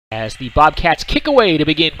As the Bobcats kick away to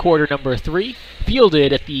begin quarter number 3,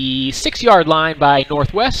 fielded at the 6-yard line by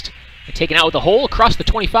Northwest, and taken out with a hole across the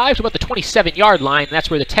 25 to about the 27-yard line, and that's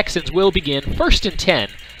where the Texans will begin 1st and 10.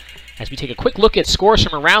 As we take a quick look at scores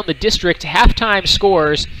from around the district, halftime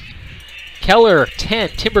scores: Keller 10,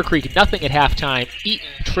 Timber Creek nothing at halftime, Eaton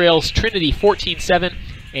trails Trinity 14-7,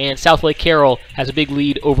 and South Lake Carroll has a big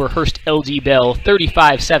lead over Hearst LD Bell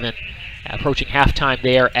 35-7, approaching halftime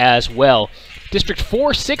there as well. District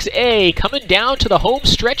 4-6A coming down to the home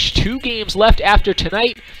stretch. 2 games left after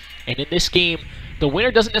tonight. And in this game, the winner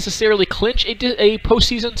doesn't necessarily clinch a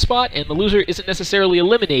postseason spot, and the loser isn't necessarily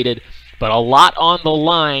eliminated. But a lot on the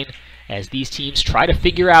line as these teams try to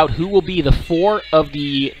figure out who will be the 4 of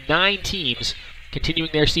the 9 teams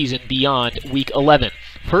continuing their season beyond Week 11.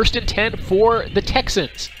 1st and 10 for the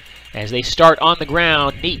Texans. As they start on the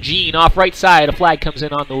ground, Nate Jean off right side. A flag comes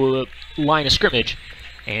in on the line of scrimmage.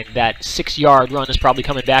 And that 6-yard run is probably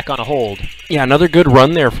coming back on a hold. Yeah, another good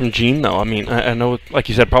run there from Gene, though. I mean, I know, like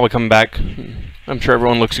you said, probably coming back. I'm sure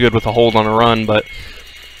everyone looks good with a hold on a run, but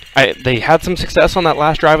they had some success on that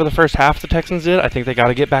last drive of the first half, the Texans did. I think they got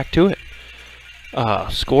to get back to it.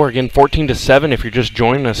 Score, again, 14-7 if you're just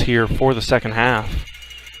joining us here for the second half.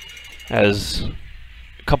 As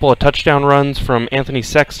a couple of touchdown runs from Anthony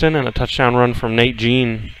Sexton and a touchdown run from Nate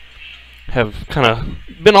Jean have kind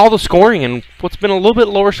of been all the scoring in what's been a little bit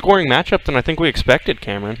lower scoring matchup than I think we expected,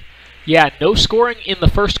 Cameron. Yeah, no scoring in the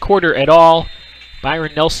first quarter at all.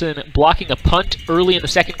 Byron Nelson blocking a punt early in the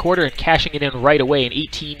second quarter and cashing it in right away. An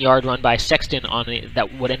 18-yard run by Sexton on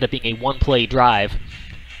that would end up being a 1-play drive.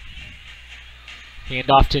 Hand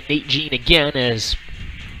off to Nate Jean again as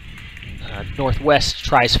Northwest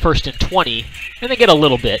tries 1st and 20, and they get a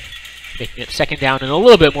little bit, making it 2nd down and a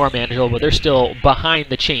little bit more manageable, but they're still behind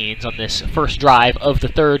the chains on this first drive of the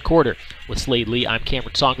third quarter. With Slade Lee, I'm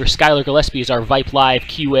Cameron Songer. Skylar Gillespie is our Vype Live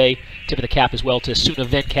QA. Tip of the cap as well to Suna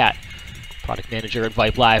Venkat, product manager at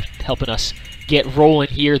Vype Live, helping us get rolling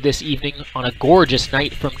here this evening on a gorgeous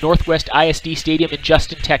night from Northwest ISD Stadium in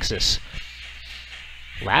Justin, Texas.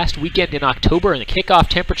 Last weekend in October, and the kickoff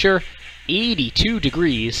temperature 82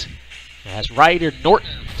 degrees. As Ryder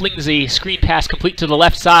Norton flings a screen pass complete to the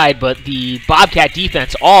left side, but the Bobcat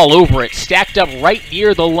defense all over it, stacked up right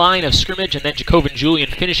near the line of scrimmage, and then Jacobin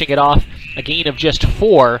Julian finishing it off, a gain of just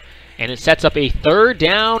 4, and it sets up a 3rd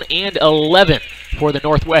down and 11 for the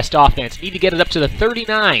Northwest offense. Need to get it up to the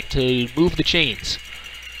 39 to move the chains.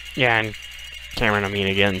 Yeah, and Cameron, I mean,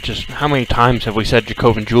 again, just how many times have we said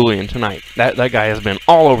Jacobin Julian tonight? That guy has been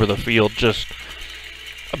all over the field, just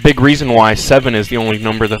a big reason why 7 is the only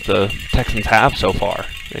number that the Texans have so far.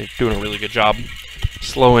 They're doing a really good job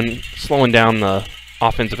slowing down the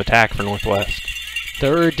offensive attack for Northwest.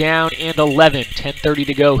 3rd down and 11, 10:30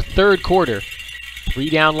 to go, third quarter.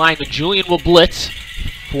 3-down lineman Julian will blitz.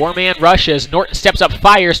 4-man rush as Norton steps up,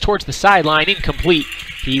 fires towards the sideline, incomplete.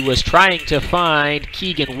 He was trying to find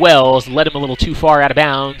Keegan Wells, led him a little too far out of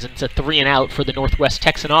bounds, and it's a 3-and-out for the Northwest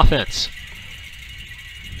Texan offense.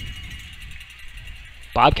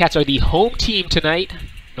 Bobcats are the home team tonight.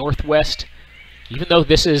 Northwest, even though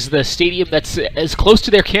this is the stadium that's as close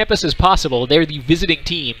to their campus as possible, they're the visiting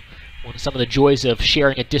team. One of some of the joys of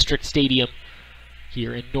sharing a district stadium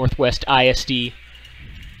here in Northwest ISD.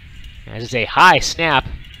 As is a high snap.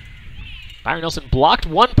 Byron Nelson blocked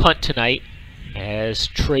 1 punt tonight as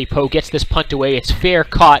Trey Poe gets this punt away. It's fair,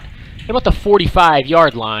 caught at about the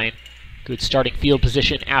 45-yard line. Good starting field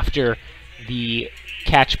position after the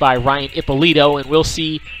catch by Ryan Ippolito, and we'll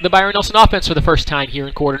see the Byron Nelson offense for the first time here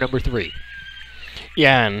in quarter number 3.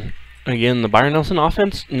 Yeah, and again, the Byron Nelson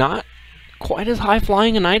offense not quite as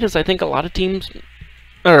high-flying a night as I think a lot of teams,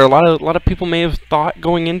 or a lot of people may have thought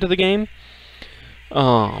going into the game.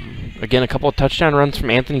 Again, a couple of touchdown runs from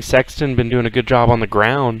Anthony Sexton, been doing a good job on the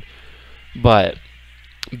ground, but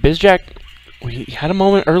Bizjack, he had a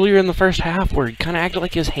moment earlier in the first half where he kind of acted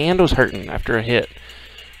like his hand was hurting after a hit.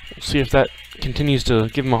 We'll see if that continues to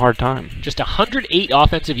give him a hard time. Just 108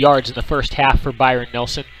 offensive yards in the first half for Byron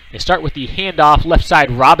Nelson. They start with the handoff, left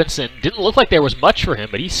side Robinson. Didn't look like there was much for him,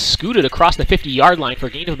 but he scooted across the 50-yard line for a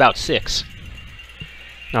gain of about 6.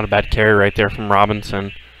 Not a bad carry right there from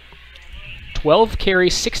Robinson. 12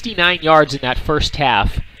 carries, 69 yards in that first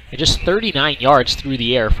half, and just 39 yards through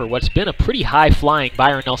the air for what's been a pretty high-flying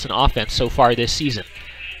Byron Nelson offense so far this season.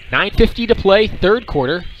 9:50 to play, third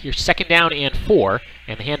quarter. Here's 2nd down and 4.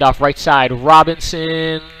 And the handoff right side,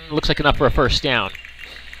 Robinson, looks like enough for a 1st down.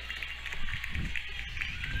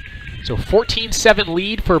 So 14-7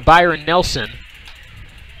 lead for Byron Nelson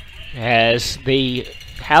as they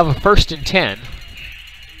have a 1st and 10.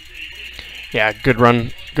 Yeah, good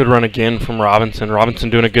run Good run again from Robinson. Robinson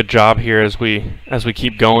doing a good job here as we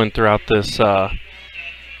keep going throughout this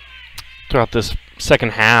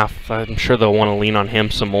second half. I'm sure they'll want to lean on him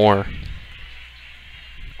some more.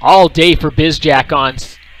 All day for Bizjack on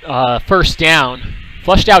first down.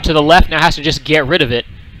 Flushed out to the left, now has to just get rid of it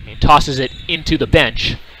and tosses it into the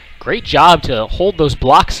bench. Great job to hold those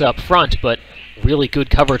blocks up front, but really good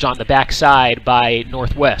coverage on the backside by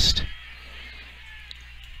Northwest.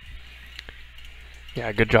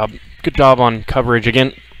 Yeah, good job. Good job on coverage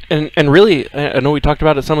again. And really, I know we talked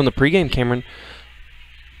about it some in the pregame, Cameron.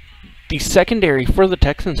 The secondary for the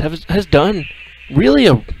Texans has done really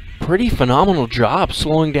a pretty phenomenal job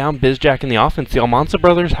slowing down Bizjack in the offense. The Almanza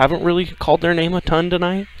brothers haven't really called their name a ton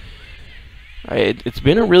tonight. It's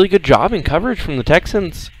been a really good job in coverage from the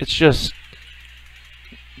Texans. It's just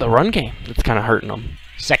the run game that's kind of hurting them.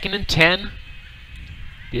 2nd and 10.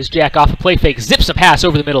 Bizjack off a play fake, zips a pass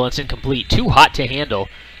over the middle, and it's incomplete. Too hot to handle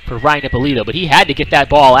for Ryan Ippolito, but he had to get that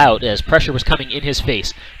ball out as pressure was coming in his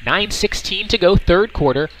face. 9:16 to go, third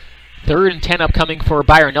quarter. 3rd and 10 upcoming for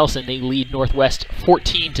Byron Nelson. They lead Northwest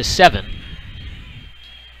 14-7.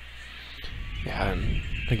 Yeah, and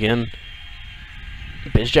again,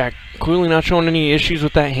 Bizjack clearly not showing any issues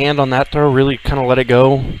with that hand on that throw. Really kind of let it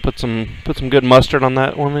go. Put some good mustard on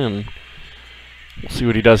that one, and we'll see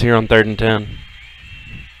what he does here on 3rd and 10.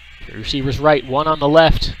 Receivers right, one on the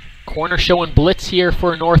left. Corner showing blitz here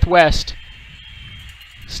for Northwest.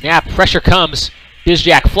 Snap, pressure comes.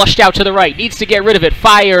 Bizjack flushed out to the right, needs to get rid of it.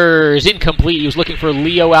 Fires, incomplete. He was looking for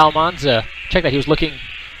Leo Almanza. Check that, he was looking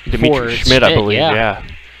Dimitri for Schmidt, I believe, yeah.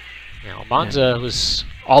 Now, Almanza was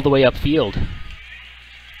all the way upfield.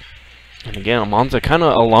 And again, Almanza kind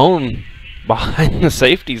of alone behind the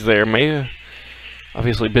safeties there. Maybe,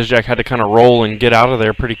 obviously, Bizjack had to kind of roll and get out of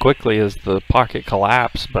there pretty quickly as the pocket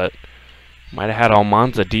collapsed, but might have had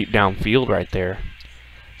Almanza deep downfield right there.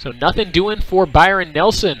 So nothing doing for Byron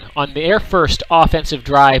Nelson on their first offensive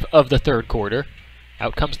drive of the third quarter.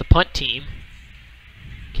 Out comes the punt team.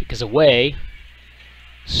 Kick is away.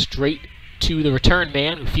 Straight to the return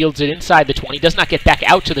man, who fields it inside the 20. Does not get back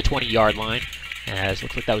out to the 20-yard line, as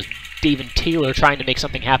looks like that was David Taylor trying to make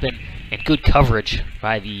something happen, and good coverage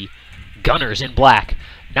by the Gunners in black.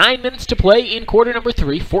 9 minutes to play in quarter number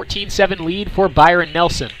 3. 14-7 lead for Byron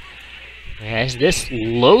Nelson, as this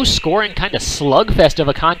low-scoring kind of slugfest of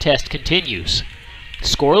a contest continues.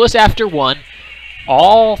 Scoreless after 1.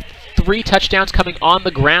 All 3 touchdowns coming on the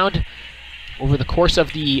ground over the course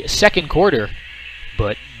of the second quarter,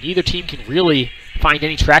 but neither team can really find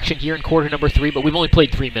any traction here in quarter number 3, but we've only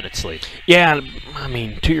played 3 minutes late. Yeah, I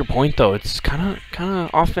mean, to your point, though, it's kind of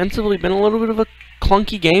offensively been a little bit of a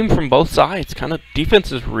clunky game from both sides. Kind of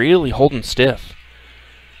defense is really holding stiff.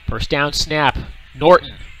 First down snap.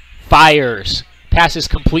 Norton fires. Pass is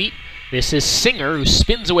complete. This is Singer, who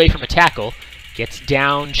spins away from a tackle. Gets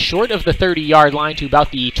down short of the 30-yard line to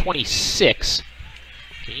about the 26.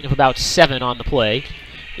 Gain of about 7 on the play.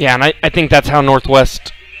 Yeah, and I think that's how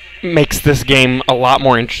Northwest makes this game a lot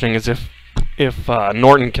more interesting, is if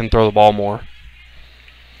Norton can throw the ball more.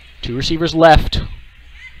 2 receivers left.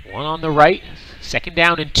 1 on the right. 2nd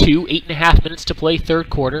down and 2. 8.5 minutes to play, third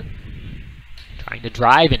quarter. Trying to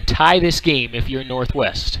drive and tie this game if you're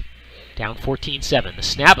Northwest. Down 14-7. The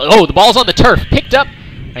snap. Oh, the ball's on the turf. Picked up,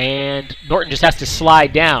 and Norton just has to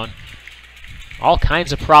slide down. All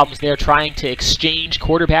kinds of problems there trying to exchange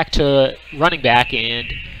quarterback to running back,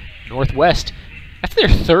 and Northwest, that's their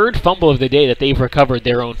 3rd fumble of the day that they've recovered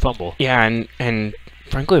their own fumble. Yeah, and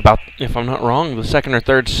frankly, about, if I'm not wrong, the 2nd or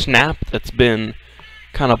 3rd snap that's been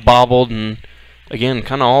kind of bobbled, and again,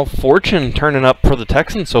 kind of all fortune turning up for the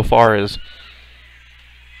Texans so far is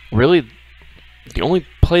really the only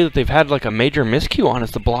play that they've had like a major miscue on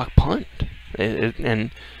is the block punt.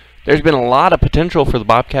 And there's been a lot of potential for the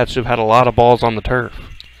Bobcats to have had a lot of balls on the turf.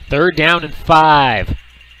 3rd down and 5.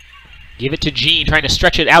 Give it to Gene, trying to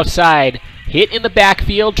stretch it outside. Hit in the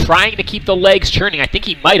backfield, trying to keep the legs churning. I think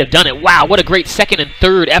he might have done it. Wow, what a great 2nd and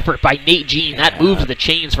 3rd effort by Nate Gene. That moves the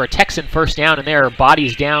chains for a Texan first down, and there are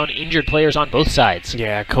bodies down, injured players on both sides.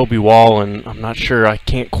 Yeah, Kobe Wall, and I'm not sure, I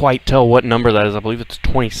can't quite tell what number that is. I believe it's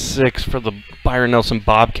 26 for the Byron Nelson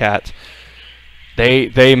Bobcats.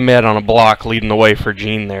 They met on a block leading the way for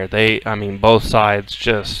Gene there. I mean, both sides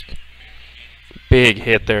just big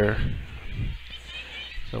hit there.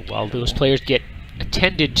 So while those players get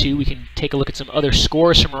attended to, we can take a look at some other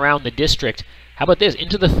scores from around the district. How about this?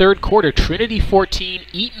 Into the third quarter, Trinity 14,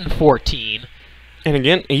 Eaton 14. And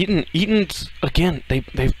again, Eaton's again,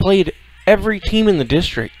 they've played every team in the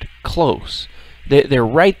district close. They're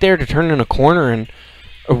right there to turn in a corner, and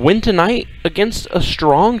a win tonight against a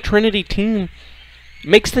strong Trinity team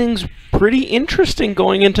makes things pretty interesting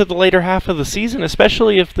going into the later half of the season,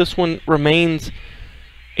 especially if this one remains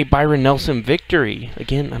a Byron Nelson victory.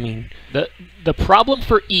 Again, I mean... The problem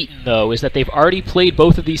for Eaton, though, is that they've already played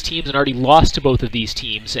both of these teams and already lost to both of these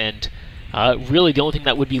teams, and really the only thing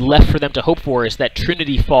that would be left for them to hope for is that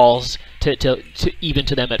Trinity falls to even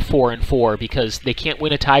to them at 4-4, because they can't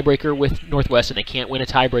win a tiebreaker with Northwest and they can't win a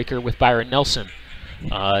tiebreaker with Byron Nelson.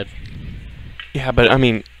 Yeah, but I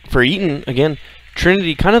mean, for Eaton, again,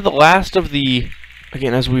 Trinity kind of the last of the,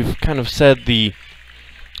 again, as we've kind of said, we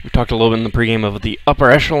talked a little bit in the pregame of the upper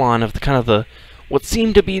echelon of the kind of the what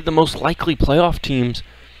seemed to be the most likely playoff teams.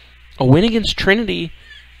 A win against Trinity,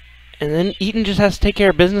 and then Eaton just has to take care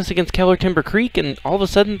of business against Keller Timber Creek, and all of a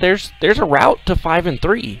sudden there's a route to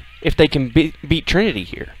 5-3 if they can beat Trinity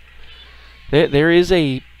here. There is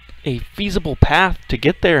a feasible path to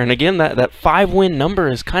get there, and again, that 5-win number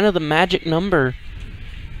is kind of the magic number.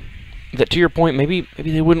 That, to your point, maybe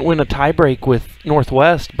they wouldn't win a tiebreak with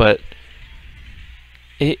Northwest, but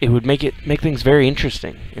it would make things very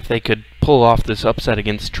interesting if they could pull off this upset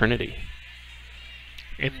against Trinity.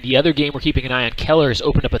 In the other game we're keeping an eye on, Keller's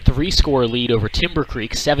opened up a 3-score lead over Timber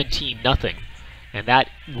Creek, 17-0. And that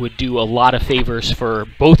would do a lot of favors for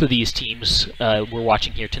both of these teams we're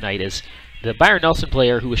watching here tonight. As the Byron Nelson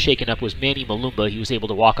player who was shaken up was Manny Malumba. He was able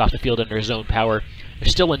to walk off the field under his own power.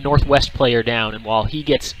 There's still a Northwest player down, and while he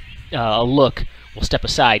gets a look, we'll step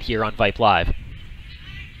aside here on Vype Live.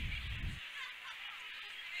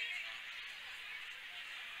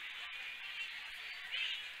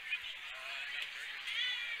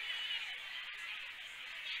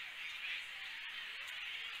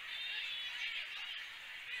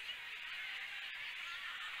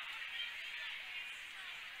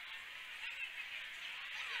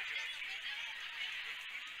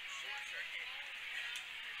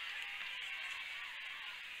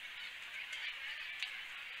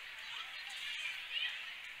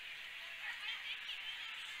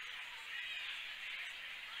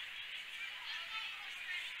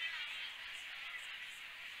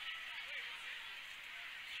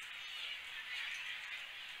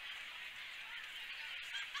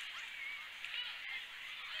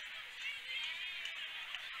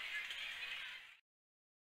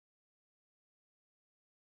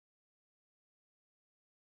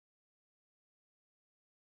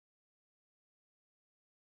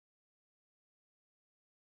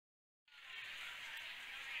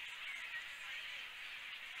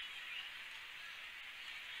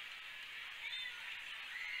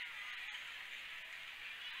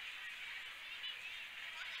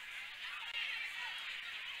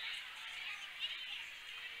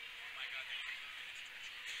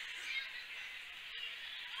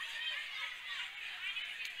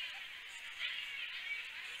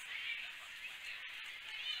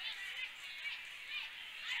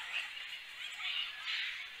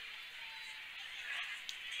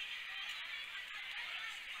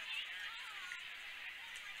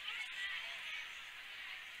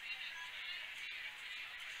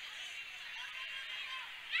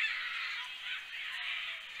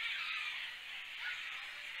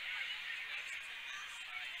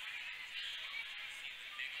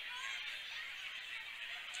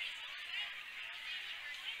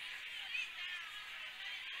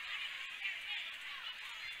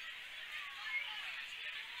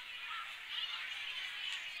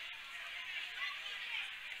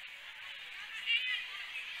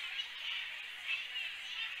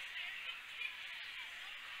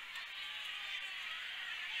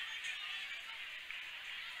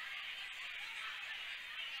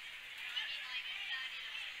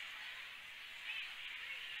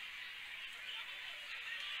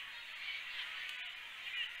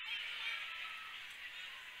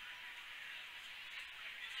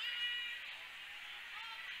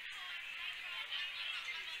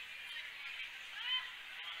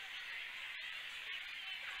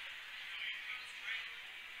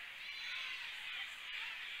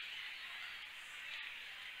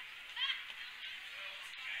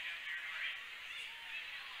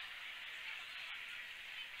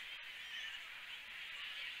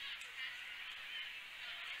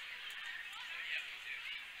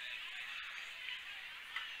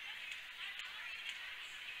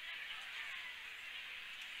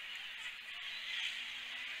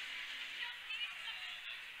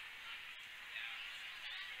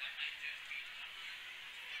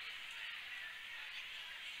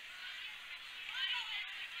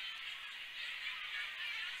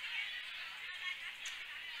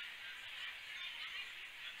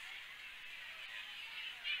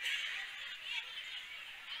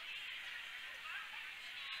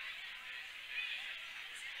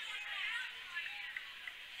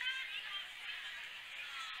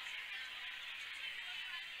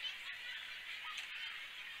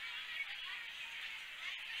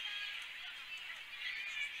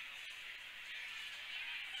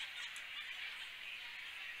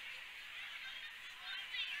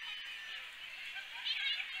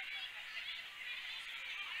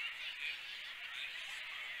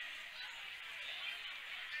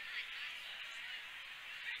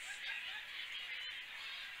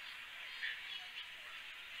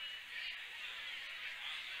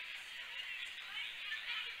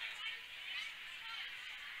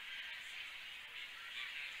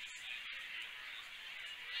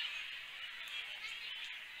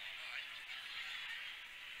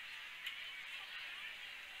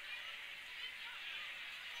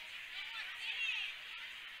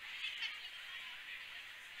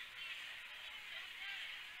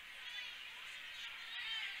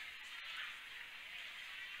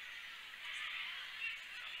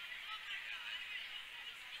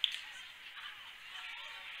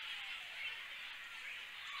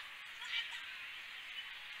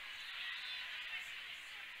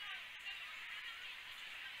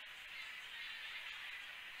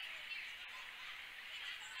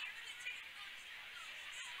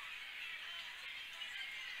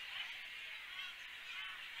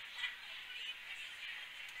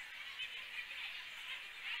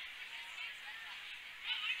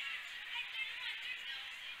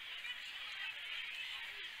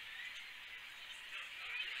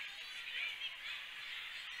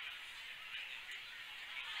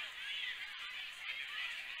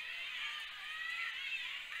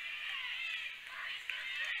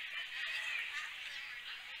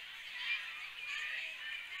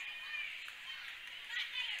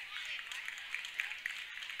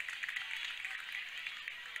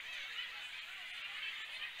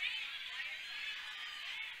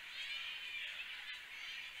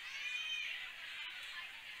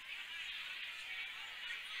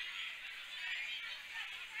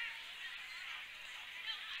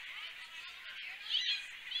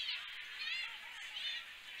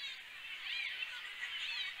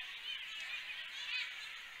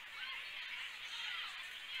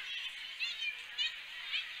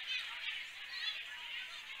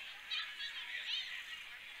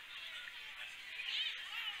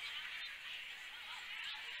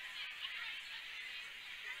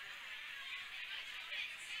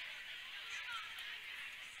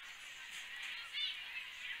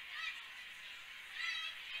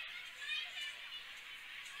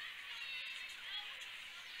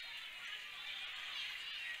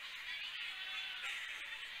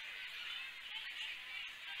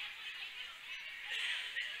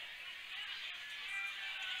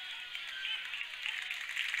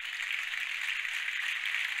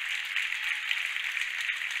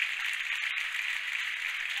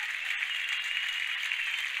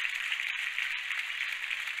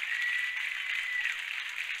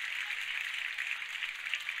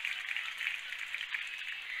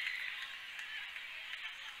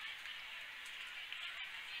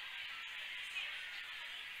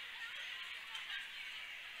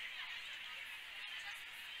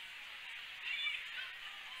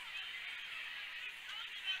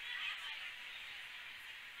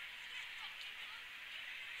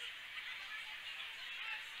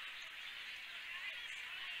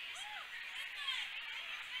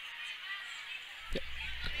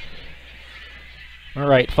 All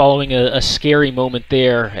right, following a scary moment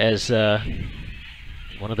there as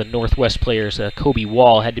one of the Northwest players, Kobe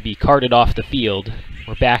Wall, had to be carted off the field.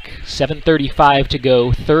 We're back, 7:35 to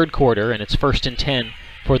go, third quarter, and it's 1st and 10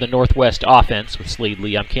 for the Northwest offense with Slade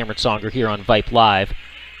Lee. I'm Cameron Songer here on Vype Live.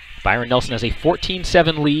 Byron Nelson has a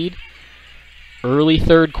 14-7 lead, early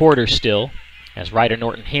third quarter still, as Ryder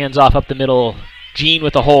Norton hands off up the middle. Gene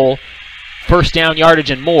with a hole, first down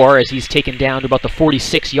yardage and more as he's taken down to about the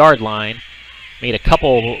 46-yard line. Made a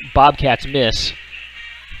couple Bobcats miss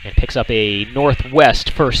and picks up a Northwest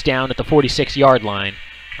first down at the 46-yard line.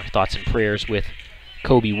 Our thoughts and prayers with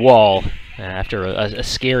Kobe Wall after a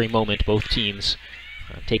scary moment. Both teams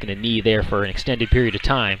taking a knee there for an extended period of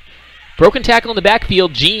time. Broken tackle in the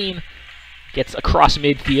backfield. Gene gets across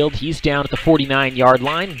midfield. He's down at the 49-yard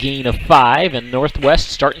line, gain of 5, and Northwest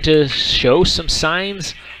starting to show some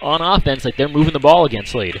signs on offense, like they're moving the ball again,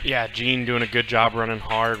 Slade. Yeah, Gene doing a good job running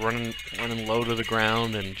hard, running low to the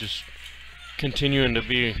ground, and just continuing to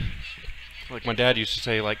be, like my dad used to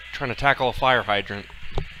say, like trying to tackle a fire hydrant.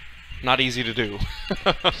 Not easy to do.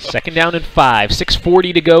 2nd down and 5,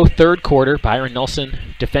 6:40 to go, third quarter. Byron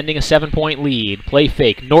Nelson defending a 7-point lead. Play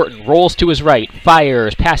fake. Norton rolls to his right,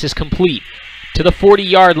 fires, passes complete to the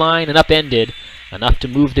 40-yard line and upended. Enough to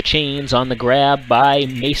move the chains on the grab by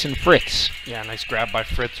Mason Fritz. Yeah, nice grab by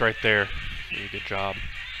Fritz right there. Really good job.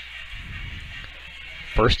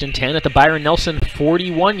 1st and 10 at the Byron Nelson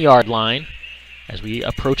 41-yard line as we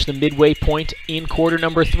approach the midway point in quarter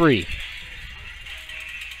number 3.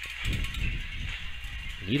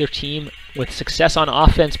 Neither team with success on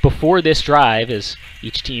offense before this drive, as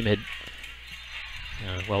each team had,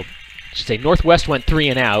 well, I should say Northwest went 3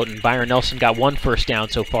 and out, and Byron Nelson got 1 first down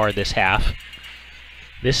so far this half.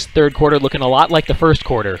 This third quarter looking a lot like the first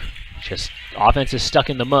quarter. Just offense is stuck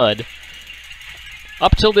in the mud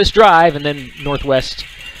up till this drive, and then Northwest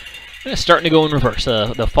starting to go in reverse.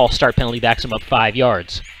 The false start penalty backs them up 5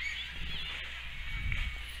 yards.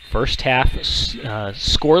 First half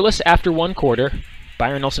scoreless after 1 quarter.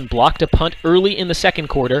 Byron Nelson blocked a punt early in the second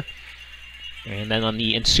quarter. And then on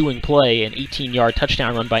the ensuing play, an 18-yard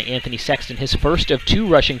touchdown run by Anthony Sexton, his first of 2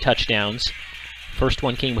 rushing touchdowns. First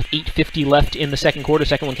one came with 8:50 left in the second quarter.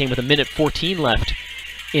 Second one came with 1:14 left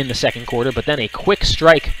in the second quarter. But then a quick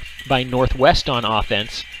strike by Northwest on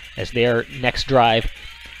offense as their next drive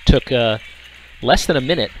took less than a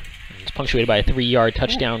minute. It's punctuated by a 3-yard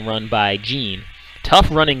touchdown run by Gene. Tough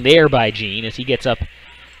running there by Gene as he gets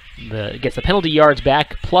the penalty yards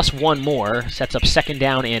back plus 1 more. Sets up 2nd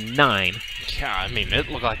down and 9. Yeah, I mean, it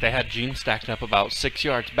looked like they had Gene stacked up about 6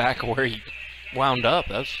 yards back where he wound up.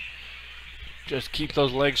 That's just keep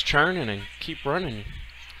those legs churning and keep running.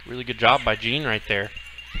 Really good job by Gene right there.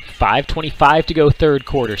 5:25 to go third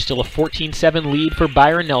quarter. Still a 14-7 lead for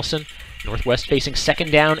Byron Nelson. Northwest facing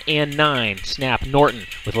 2nd down and 9. Snap. Norton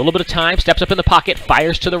with a little bit of time, steps up in the pocket,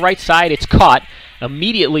 fires to the right side. It's caught,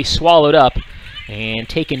 immediately swallowed up, and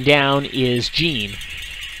taken down is Gene.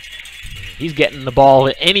 He's getting the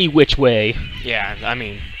ball any which way. Yeah, I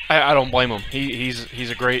mean, I don't blame him. He's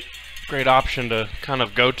a great option to kind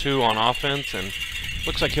of go to on offense, and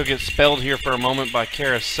looks like he'll get spelled here for a moment by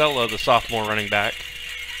Carasella, the sophomore running back.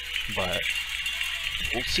 But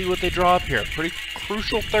we'll see what they draw up here. Pretty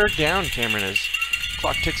crucial 3rd down, Cameron, as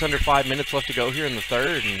clock ticks under 5 minutes left to go here in the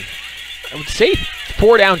 3rd. And I would say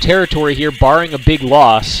 4-down territory here, barring a big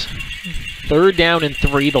loss. 3rd down and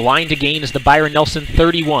 3. The line to gain is the Byron Nelson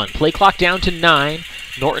 31. Play clock down to 9.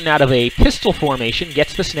 Norton out of a pistol formation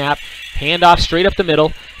gets the snap. Handoff straight up the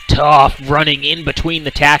middle. Tough running in between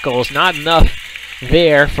the tackles. Not enough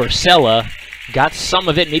there for Sella. Got some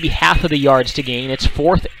of it, maybe half of the yards to gain. It's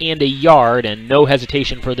 4th and a yard, and no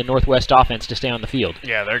hesitation for the Northwest offense to stay on the field.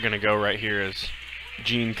 Yeah, they're going to go right here as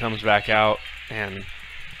Gene comes back out. And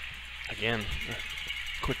again,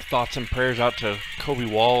 quick thoughts and prayers out to Kobe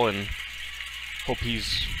Wall, and hope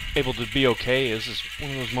he's able to be okay. This is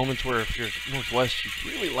one of those moments where if you're Northwest,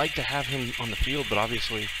 you'd really like to have him on the field, but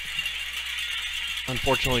obviously,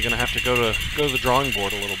 unfortunately, going to have to go to the drawing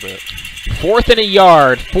board a little bit. 4th and a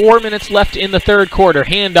yard. 4 minutes left in the third quarter.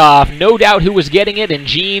 Handoff. No doubt who was getting it, and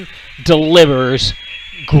Gene delivers.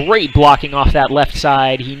 Great blocking off that left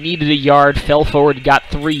side. He needed a yard, fell forward, got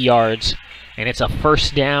 3 yards, and it's a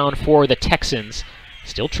first down for the Texans.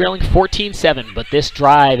 Still trailing 14-7, but this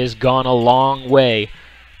drive has gone a long way,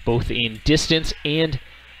 both in distance and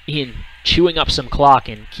in chewing up some clock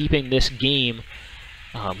and keeping this game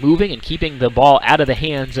moving and keeping the ball out of the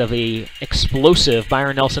hands of a explosive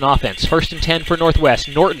Byron Nelson offense. 1st and 10 for Northwest.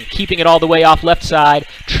 Norton keeping it all the way off left side,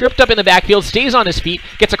 tripped up in the backfield, stays on his feet,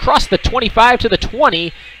 gets across the 25 to the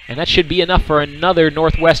 20, and that should be enough for another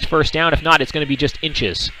Northwest first down. If not, it's going to be just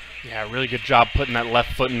inches. Yeah, really good job putting that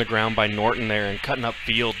left foot in the ground by Norton there and cutting up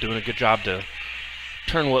field, doing a good job to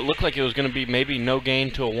turn what looked like it was going to be maybe no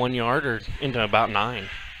gain to a 1 yard or into about 9.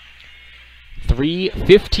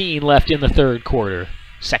 3:15 left in the third quarter.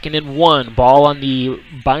 2nd and 1, ball on the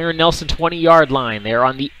Byron Nelson 20-yard line. They're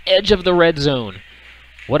on the edge of the red zone.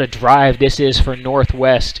 What a drive this is for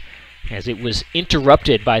Northwest, as it was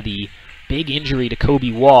interrupted by the big injury to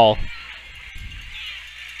Kobe Wall.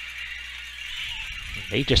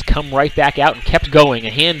 They just come right back out and kept going.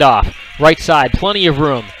 A handoff, right side, plenty of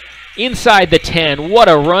room. Inside the 10, what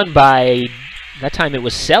a run by, that time it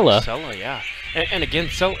was Sella. Sella, yeah. And again,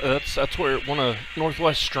 Sella, that's where one of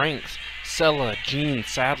Northwest's strengths. Sella, Gene,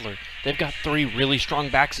 Sadler, they've got 3 really strong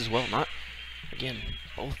backs as well. Not, again,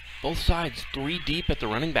 both sides 3 deep at the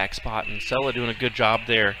running back spot, and Sella doing a good job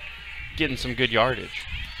there, getting some good yardage.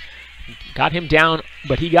 Got him down,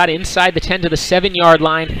 but he got inside the 10 to the 7-yard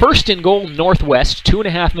line. 1st and goal, Northwest.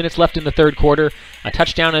 2.5 minutes left in the third quarter. A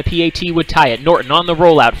touchdown and a PAT would tie it. Norton on the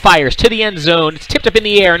rollout, fires to the end zone. It's tipped up in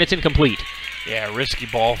the air, and it's incomplete. Yeah, risky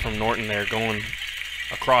ball from Norton there, going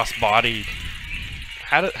across body.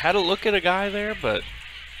 Had a look at a guy there, but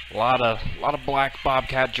a lot of black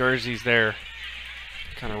Bobcat jerseys there.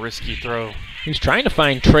 Kind of risky throw. He was trying to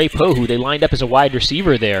find Trey Poe, who they lined up as a wide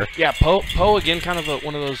receiver there. Yeah, Poe again, kind of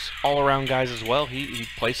one of those all-around guys as well. He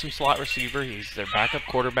plays some slot receiver. He's their backup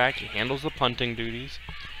quarterback. He handles the punting duties.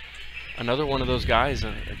 Another one of those guys,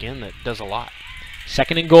 again, that does a lot.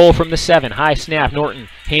 2nd and goal from the 7. High snap. Norton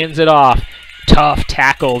hands it off. Tough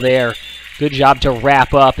tackle there. Good job to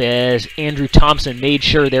wrap up as Andrew Thompson made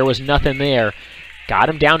sure there was nothing there. Got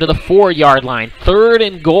him down to the 4-yard line. 3rd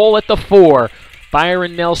and goal at the 4.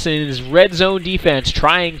 Byron Nelson's red zone defense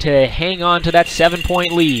trying to hang on to that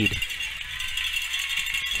 7-point lead.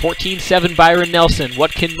 14-7 Byron Nelson.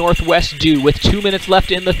 What can Northwest do with 2 minutes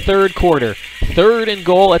left in the third quarter? 3rd and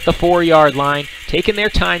goal at the 4-yard line. Taking their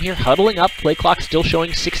time here, huddling up. Play clock still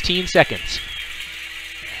showing 16 seconds.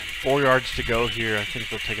 4 yards to go here. I think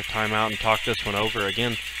they'll take a timeout and talk this one over.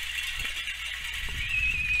 Again,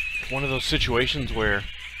 one of those situations where,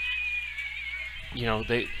 you know,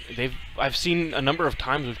 I've seen a number of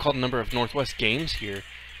times, we've called a number of Northwest games here,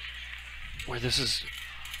 where this is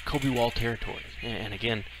Kobe Wall territory. And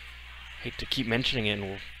again, hate to keep mentioning it, and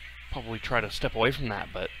we'll probably try to step away from that,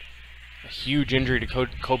 but a huge injury to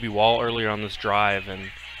Kobe Wall earlier on this drive,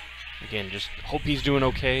 and again, just hope he's doing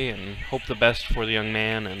okay and hope the best for the young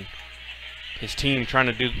man and his team, trying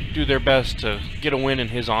to do their best to get a win in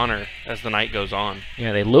his honor as the night goes on.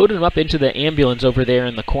 Yeah, they loaded him up into the ambulance over there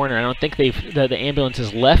in the corner. I don't think the ambulance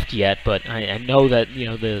has left yet, but I know that, you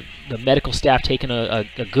know, the medical staff taking a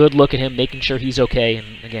good look at him, making sure he's okay.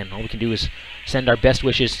 And again, all we can do is send our best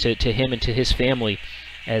wishes to him and to his family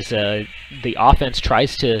as the offense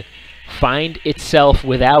tries to find itself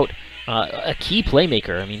without a key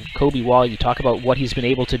playmaker. I mean, Kobe Wall, you talk about what he's been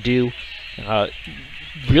able to do.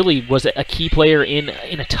 Really was a key player in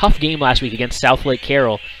a tough game last week against South Lake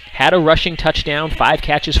Carroll. Had a rushing touchdown, 5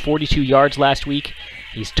 catches, 42 yards last week.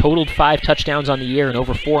 He's totaled 5 touchdowns on the year and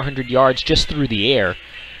over 400 yards just through the air.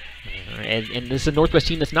 And this is a Northwest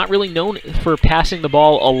team that's not really known for passing the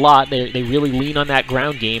ball a lot. They really lean on that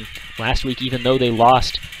ground game. Last week, even though they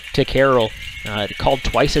lost to Carroll, they called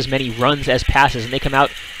twice as many runs as passes, and they come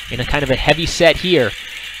out in a kind of a heavy set here.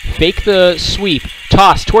 Fake the sweep,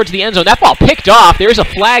 toss towards the end zone. That ball picked off. There's a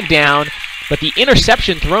flag down, but the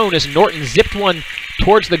interception thrown as Norton zipped one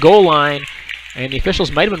towards the goal line, and the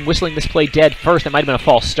officials might have been whistling this play dead first. That might have been a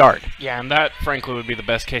false start. Yeah, and that, frankly, would be the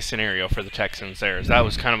best case scenario for the Texans there, as that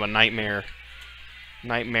was kind of a nightmare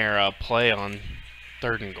play on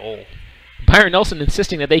 3rd and goal. Byron Nelson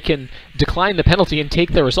insisting that they can decline the penalty and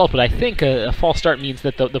take the result, but I think a false start means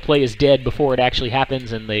that the play is dead before it actually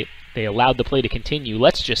happens, and they allowed the play to continue.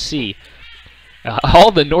 Let's just see.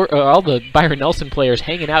 All the Byron Nelson players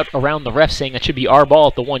hanging out around the ref saying that should be our ball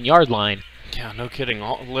at the 1-yard line. Yeah, no kidding.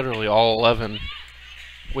 Literally all 11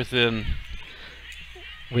 within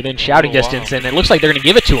shouting distance, and it looks like they're going to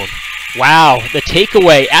give it to him. Wow, the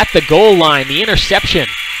takeaway at the goal line, the interception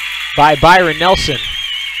by Byron Nelson.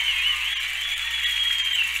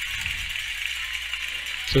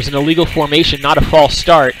 So it's an illegal formation, not a false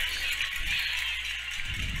start.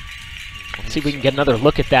 Let's see if we can get another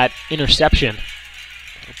look at that interception.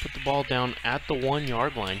 They'll put the ball down at the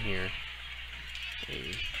 1-yard line here.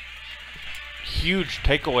 A huge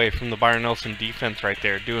takeaway from the Byron Nelson defense right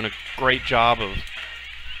there, doing a great job of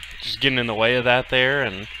just getting in the way of that there,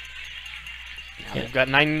 and they've got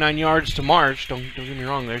 99 yards to march. Don't get me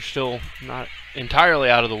wrong, they're still not entirely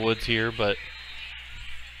out of the woods here, but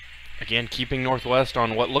again, keeping Northwest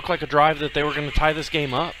on what looked like a drive that they were going to tie this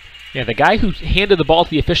game up. Yeah, the guy who handed the ball to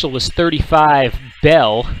the official was 35,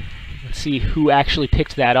 Bell. Let's see who actually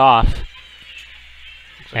picked that off.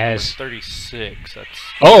 As 36, that's...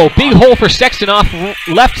 Oh, big hole for Sexton off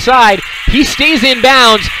left side. He stays in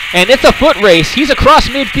bounds, and it's a foot race. He's across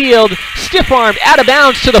midfield, stiff-armed, out of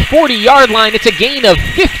bounds to the 40-yard line. It's a gain of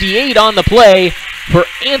 58 on the play for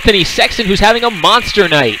Anthony Sexton, who's having a monster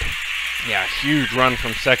night. Yeah, huge run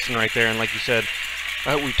from Sexton right there, and like you said,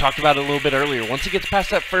 we talked about it a little bit earlier. Once he gets past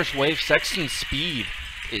that first wave, Sexton's speed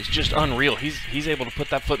is just unreal. He's able to put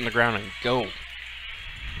that foot in the ground and go.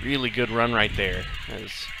 Really good run right there.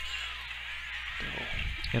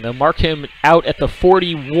 And they'll mark him out at the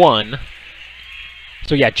 41.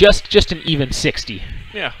 So yeah, just an even 60.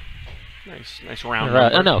 Yeah, nice round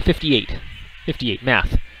number. Oh no, 58. 58.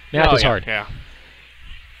 Math is hard. Yeah.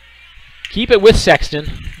 Keep it with Sexton.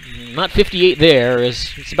 Not 58 there.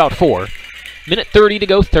 It's about 4. Minute 30 to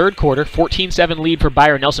go, third quarter. 14-7 lead for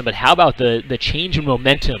Byron Nelson. But how about the change in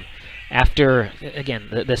momentum after, again,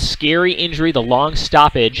 the scary injury, the long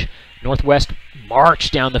stoppage? Northwest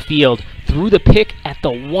marched down the field, threw the pick at the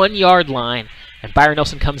 1-yard line, and Byron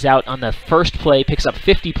Nelson comes out on the first play, picks up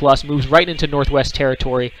 50+, moves right into Northwest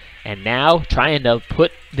territory, and now trying to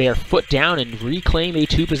put their foot down and reclaim a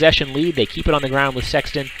 2-possession lead. They keep it on the ground with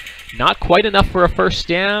Sexton. Not quite enough for a first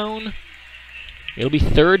down. It'll be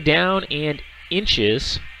 3rd down and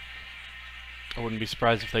inches. I wouldn't be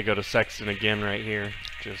surprised if they go to Sexton again right here.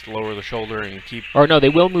 Just lower the shoulder and keep... Or no, they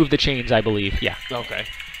will move the chains, I believe. Yeah. Okay.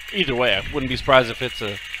 Either way, I wouldn't be surprised if it's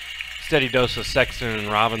a steady dose of Sexton and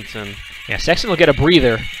Robinson. Yeah, Sexton will get a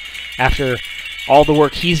breather after all the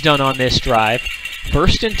work he's done on this drive.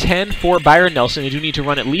 1st and 10 for Byron Nelson. They do need to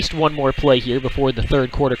run at least one more play here before the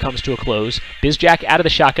third quarter comes to a close. Bizjack out of the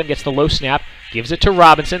shotgun, gets the low snap, gives it to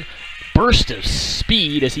Robinson. Burst of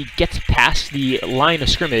speed as he gets past the line of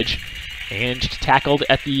scrimmage and tackled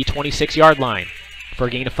at the 26-yard line for a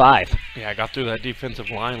gain of 5. Yeah, I got through that defensive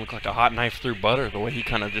line. Looked like a hot knife through butter, the way he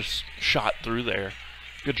kind of just shot through there.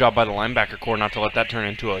 Good job by the linebacker core not to let that turn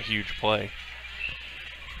into a huge play.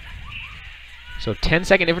 So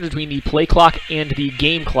 10-second difference between the play clock and the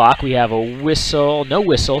game clock. We have a whistle, no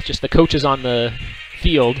whistle, just the coaches on the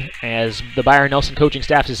field as the Byron Nelson coaching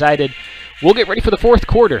staff decided we'll get ready for the fourth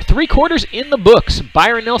quarter. 3 quarters in the books.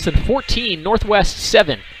 Byron Nelson 14, Northwest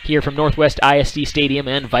 7 here from Northwest ISD Stadium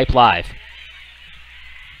and Vype Live.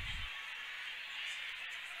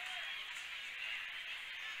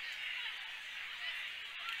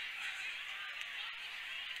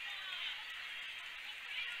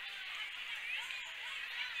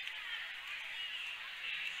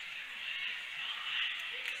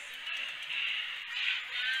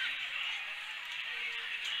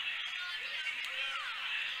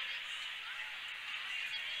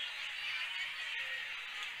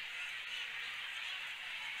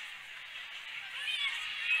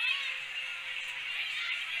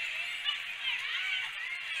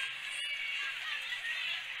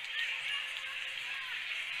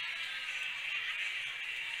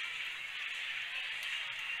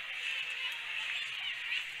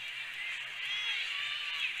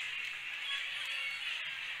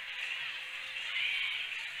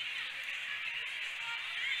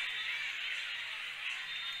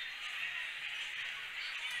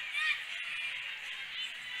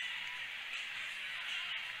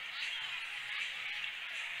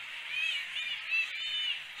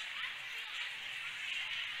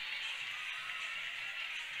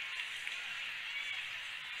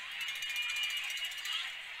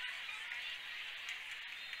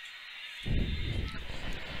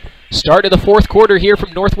 Start of the fourth quarter here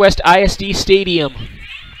from Northwest ISD Stadium.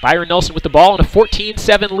 Byron Nelson with the ball and a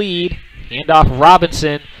 14-7 lead. Handoff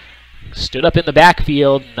Robinson. Stood up in the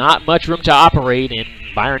backfield. Not much room to operate, and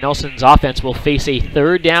Byron Nelson's offense will face a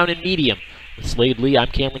 3rd down and medium. With Slade Lee, I'm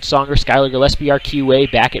Cameron Songer. Skylar Gillespie, our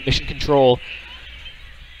QA, back at Mission Control.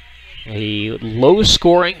 A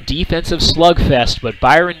low-scoring defensive slugfest, but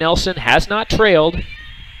Byron Nelson has not trailed. And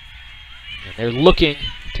they're looking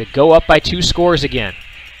to go up by 2 scores again.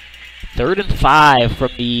 3rd and 5 from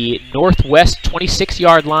the Northwest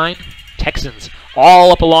 26-yard line. Texans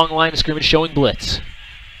all up along the line of scrimmage showing blitz.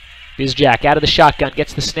 Bizjack out of the shotgun,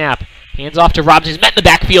 gets the snap. Hands off to Robinson. He's met in the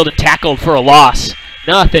backfield and tackled for a loss.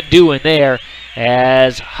 Nothing doing there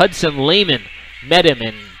as Hudson Lehman met him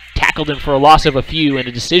and tackled him for a loss of a few. And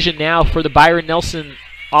a decision now for the Byron Nelson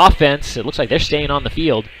offense. It looks like they're staying on the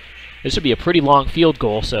field. This would be a pretty long field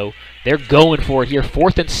goal, so They're going for it here.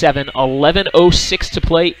 4th and 7, 11:06 to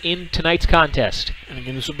play in tonight's contest. And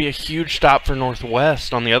again, this will be a huge stop for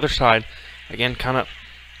Northwest on the other side. Again, kind of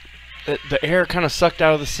the air kind of sucked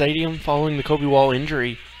out of the stadium following the Kobe Wall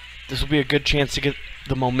injury. This will be a good chance to get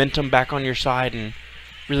the momentum back on your side and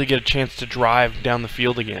really get a chance to drive down the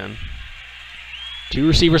field again. 2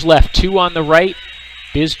 receivers left, 2 on the right.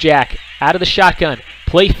 Biz Jack out of the shotgun,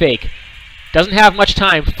 play fake. Doesn't have much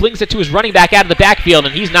time, flings it to his running back out of the backfield,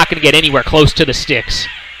 and he's not going to get anywhere close to the sticks.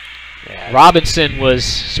 Yeah. Robinson was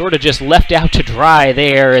sort of just left out to dry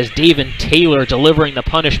there as David Taylor delivering the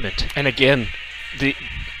punishment. And again,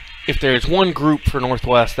 if there's one group for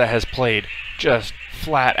Northwest that has played just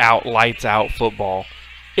flat out, lights out football,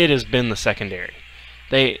 it has been the secondary.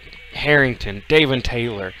 Harrington, David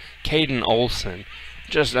Taylor, Caden Olson,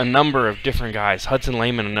 just a number of different guys. Hudson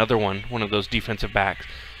Lehman, another one of those defensive backs,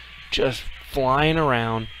 just flying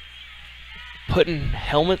around, putting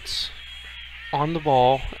helmets on the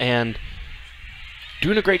ball, and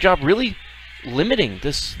doing a great job really limiting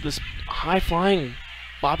this high-flying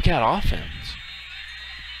Bobcat offense.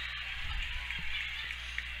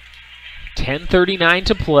 10:39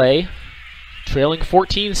 to play. Trailing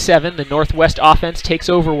 14-7, the Northwest offense takes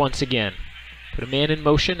over once again. Put a man in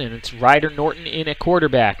motion, and it's Ryder Norton in at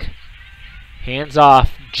quarterback. Hands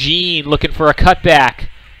off. Gene looking for a cutback.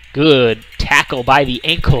 Good tackle by the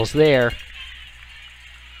ankles there.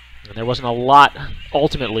 And there wasn't a lot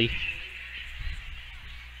ultimately.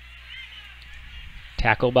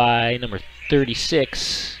 Tackle by number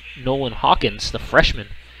 36, Nolan Hawkins, the freshman.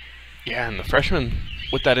 Yeah, and the freshman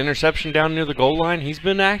with that interception down near the goal line, he's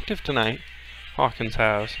been active tonight. Hawkins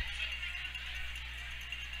has.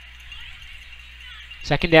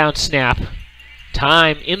 Second down snap.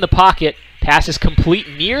 Time in the pocket. Pass is complete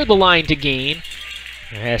near the line to gain,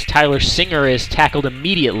 as Tyler Singer is tackled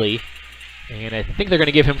immediately. And I think they're going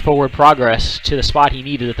to give him forward progress to the spot he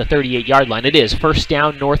needed at the 38-yard line. It is first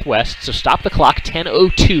down Northwest, so stop the clock.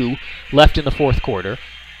 10:02 left in the fourth quarter.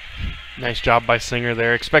 Nice job by Singer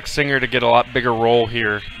there. Expect Singer to get a lot bigger role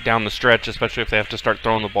here down the stretch, especially if they have to start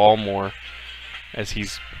throwing the ball more, as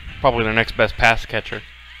he's probably their next best pass catcher.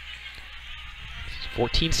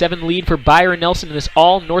 14-7 lead for Byron Nelson in this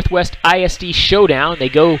all-Northwest ISD showdown. They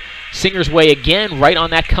go Singer's way again, right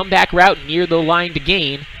on that comeback route near the line to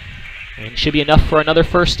gain. And should be enough for another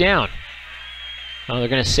first down. Oh, they're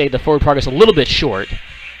going to say the forward progress a little bit short.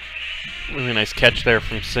 Really nice catch there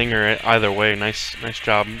from Singer either way. Nice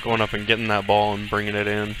job going up and getting that ball and bringing it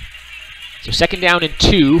in. So second down and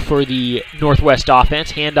 2 for the Northwest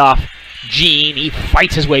offense. Handoff Gene. He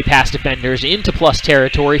fights his way past defenders into plus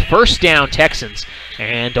territory. First down Texans.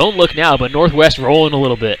 And don't look now, but Northwest rolling a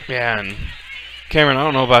little bit. Yeah, and Cameron, I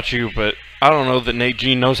don't know about you, but I don't know that Nate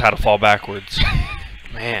Gene knows how to fall backwards.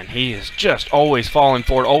 Man, he is just always falling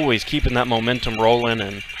forward, always keeping that momentum rolling,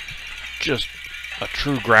 and just a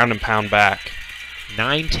true ground and pound back.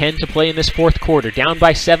 9:10 to play in this fourth quarter. Down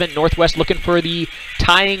by 7. Northwest looking for the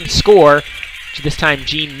tying score. This time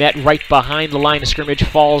Gene met right behind the line of scrimmage,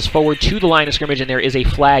 falls forward to the line of scrimmage, and there is a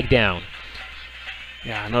flag down.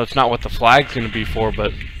 Yeah, I know it's not what the flag's going to be for,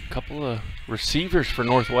 but a couple of receivers for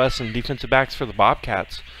Northwest and defensive backs for the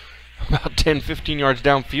Bobcats. About 10-15 yards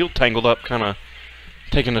downfield, tangled up, kind of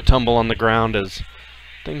taking a tumble on the ground as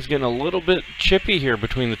things getting a little bit chippy here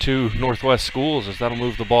between the two Northwest schools, as that'll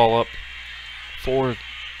move the ball up forward.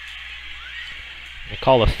 They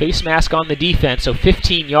call a face mask on the defense, so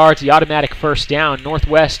 15 yards, the automatic first down.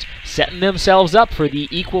 Northwest setting themselves up for the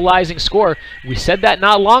equalizing score. We said that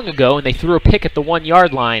not long ago, and they threw a pick at the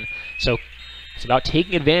 1-yard line. So it's about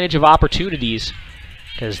taking advantage of opportunities,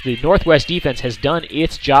 because the Northwest defense has done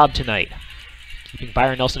its job tonight. Keeping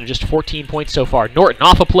Byron Nelson to just 14 points so far. Norton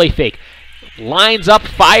off a play fake. Lines up,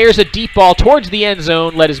 fires a deep ball towards the end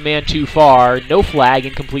zone, led his man too far. No flag,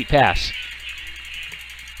 incomplete pass.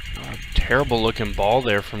 Terrible looking ball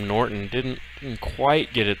there from Norton. Didn't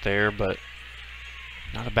quite get it there, but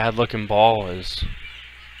not a bad looking ball.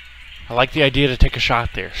 I like the idea to take a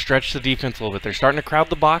shot there. Stretch the defense a little bit. They're starting to crowd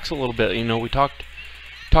the box a little bit. You know, we talked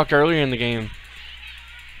earlier in the game.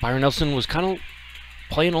 Byron Nelson was kind of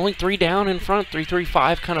playing only 3 down in front,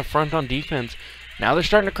 3-3-5 kind of front on defense. Now they're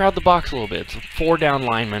starting to crowd the box a little bit. It's a 4 down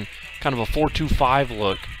lineman, kind of a 4-2-5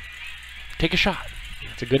 look. Take a shot.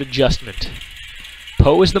 It's a good adjustment.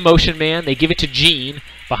 Poe is the motion man. They give it to Gene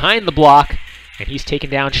behind the block, and he's taken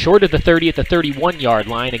down short of the 30 at the 31-yard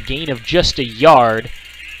line, a gain of just a yard.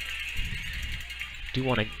 Do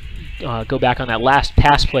want to go back on that last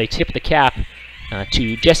pass play, tip the cap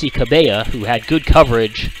to Jesse Cabella, who had good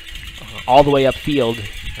coverage all the way upfield,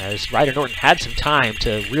 as Ryder Norton had some time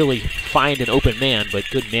to really find an open man, but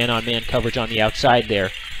good man-on-man coverage on the outside there.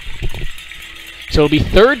 So it'll be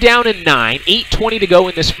 3rd down and 9, 8:20 to go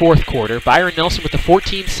in this 4th quarter. Byron Nelson with the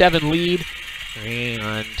 14-7 lead.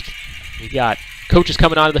 And we got coaches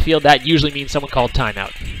coming onto the field. That usually means someone called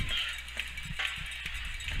timeout.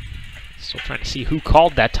 Still trying to see who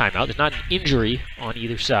called that timeout. There's not an injury on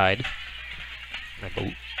either side.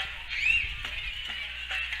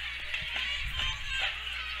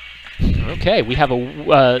 Okay, we have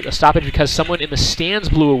a stoppage because someone in the stands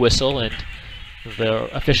blew a whistle, and the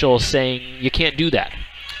official is saying you can't do that.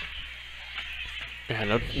 Yeah,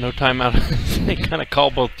 no timeout. They kind of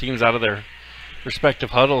call both teams out of their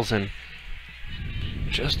respective huddles, and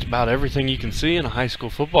just about everything you can see in a high school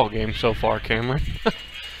football game so far, Cameron.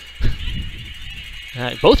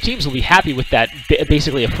 Both teams will be happy with that,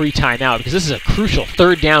 basically a free timeout, because this is a crucial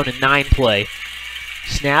 3rd down and 9 play.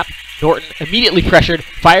 Snap. Norton immediately pressured,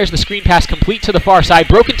 fires the screen pass complete to the far side.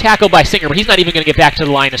 Broken tackle by Singer, but he's not even going to get back to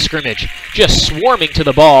the line of scrimmage. Just swarming to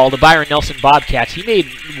the ball, the Byron Nelson Bobcats. He made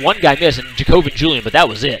one guy miss, and Jacobin Julian, but that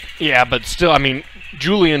was it. Yeah, but still, I mean,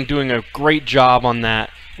 Julian doing a great job on that.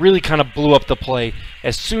 Really kind of blew up the play.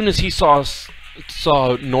 As soon as he saw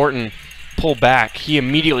Norton pull back, he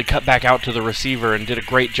immediately cut back out to the receiver and did a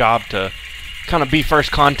great job to kind of be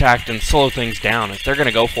first contact and slow things down if they're going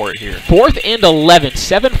to go for it here. 4th and 11,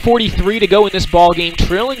 7:43 to go in this ball game,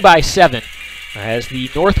 trailing by 7 as the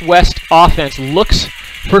Northwest offense looks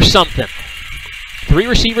for something. 3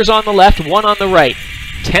 receivers on the left, 1 on the right.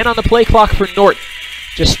 10 on the play clock for Norton.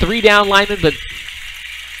 Just 3 down linemen, but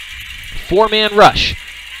 4-man rush.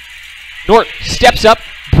 Norton steps up,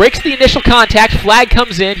 breaks the initial contact, flag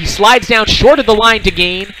comes in, he slides down short of the line to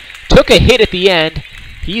gain, took a hit at the end,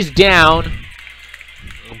 he's down.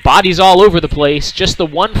 Bodies all over the place, just the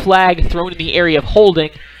 1 flag thrown in the area of holding,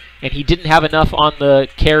 and he didn't have enough on the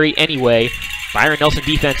carry anyway. Byron Nelson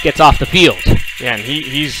defense gets off the field. Yeah, and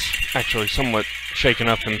he's actually somewhat shaken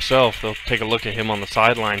up himself. They'll take a look at him on the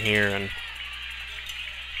sideline here, and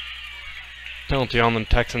penalty on the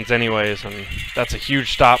Texans anyways, and that's a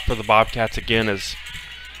huge stop for the Bobcats again, as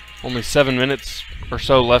only 7 minutes or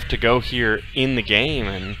so left to go here in the game,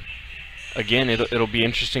 and again, it'll be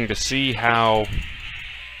interesting to see how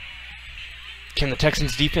can the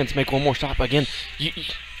Texans defense make one more stop. Again,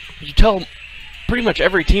 you tell pretty much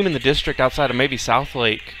every team in the district outside of maybe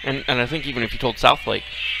Southlake, and I think even if you told Southlake,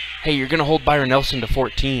 hey, you're going to hold Byron Nelson to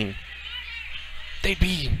 14, they'd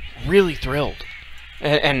be really thrilled.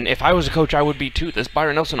 And if I was a coach, I would be too. This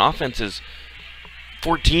Byron Nelson offense is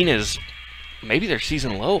 14 is maybe their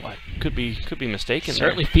season low. I could be mistaken.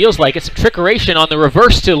 Certainly feels like it's some trickeration on the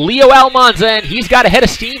reverse to Leo Almanza, and he's got a head of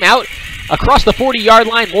steam out across the 40-yard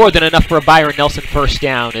line, more than enough for a Byron Nelson first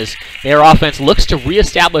down as their offense looks to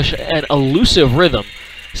reestablish an elusive rhythm.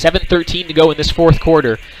 7:13 to go in this 4th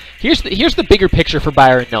quarter. Here's the bigger picture for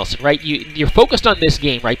Byron Nelson, right? You're focused on this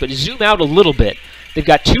game, right? But zoom out a little bit. They've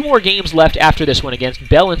got 2 more games left after this one against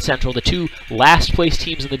Bell and Central, the 2 last-place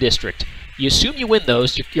teams in the district. You assume you win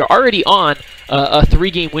those, you're already on a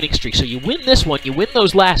 3-game winning streak. So you win this one, you win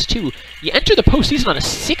those last 2. You enter the postseason on a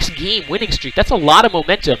 6-game winning streak. That's a lot of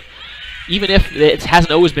momentum, even if it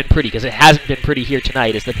hasn't always been pretty, because it hasn't been pretty here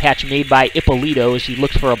tonight, as the catch made by Ippolito as he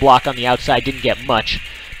looked for a block on the outside, didn't get much,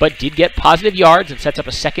 but did get positive yards and sets up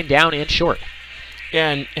a 2nd down and short.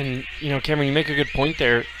 Yeah, and you know, Cameron, you make a good point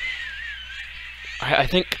there. I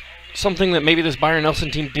think something that maybe this Byron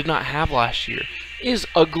Nelson team did not have last year is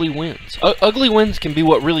ugly wins. Ugly wins can be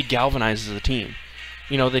what really galvanizes a team.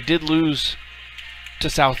 You know, they did lose to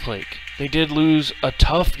Southlake. They did lose a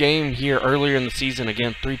tough game here earlier in the season,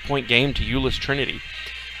 again, 3-point game to Euless Trinity.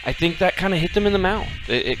 I think that kind of hit them in the mouth.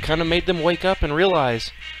 It kind of made them wake up and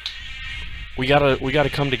realize we gotta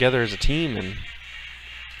come together as a team. And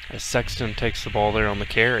as Sexton takes the ball there on the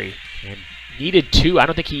carry, and needed 2. I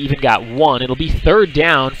don't think he even got 1. It'll be 3rd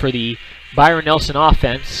down for the Byron Nelson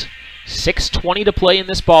offense. 6:20 to play in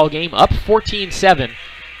this ball game, up 14-7.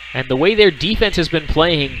 And the way their defense has been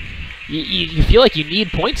playing, you feel like you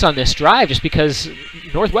need points on this drive just because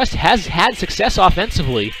Northwest has had success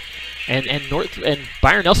offensively. And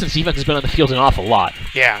Byron Nelson's defense has been on the field an awful lot.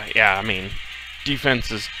 Yeah, I mean, defense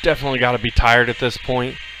has definitely got to be tired at this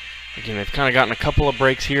point. Again, they've kind of gotten a couple of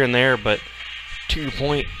breaks here and there, but to your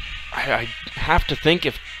point, I have to think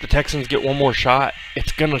if the Texans get one more shot,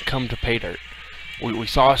 it's going to come to pay dirt. We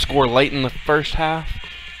saw a score late in the first half.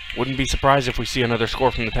 Wouldn't be surprised if we see another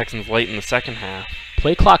score from the Texans late in the second half.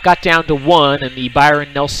 Play clock got down to 1, and the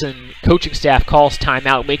Byron Nelson coaching staff calls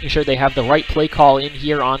timeout, making sure they have the right play call in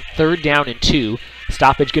here on 3rd down and 2.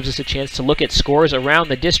 Stoppage gives us a chance to look at scores around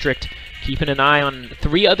the district, keeping an eye on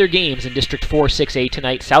 3 other games in District 4, 6A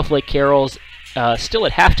tonight. Southlake Carroll's still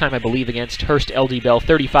at halftime, I believe, against Hearst LD Bell,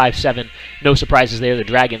 35-7. No surprises there. The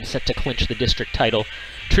Dragons set to clinch the district title.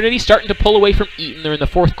 Trinity starting to pull away from Eaton. They're in the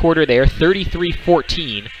fourth quarter there,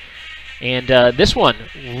 33-14. And this one,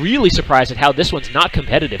 really surprised at how this one's not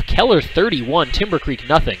competitive. Keller 31, Timber Creek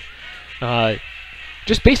nothing.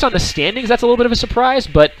 Just based on the standings, that's a little bit of a surprise,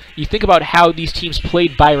 but you think about how these teams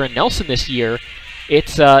played Byron Nelson this year,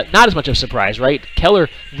 it's not as much of a surprise, right? Keller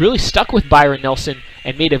really stuck with Byron Nelson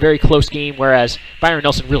and made a very close game, whereas Byron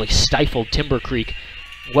Nelson really stifled Timber Creek.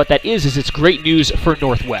 What that is it's great news for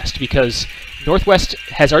Northwest, because Northwest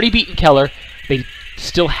has already beaten Keller. They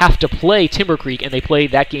still have to play Timber Creek, and they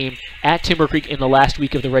played that game at Timber Creek in the last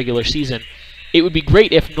week of the regular season. It would be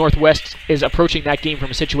great if Northwest is approaching that game from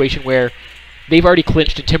a situation where they've already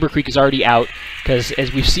clinched and Timber Creek is already out, because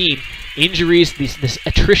as we've seen, injuries, this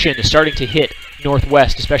attrition is starting to hit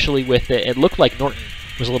Northwest, especially with it looked like Norton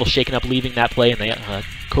was a little shaken up leaving that play, and the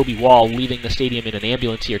Kobe Wall leaving the stadium in an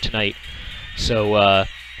ambulance here tonight. So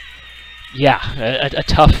yeah,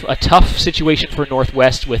 a tough situation for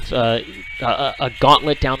Northwest with a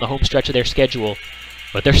gauntlet down the home stretch of their schedule,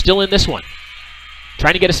 but they're still in this one.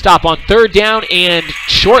 Trying to get a stop on third down and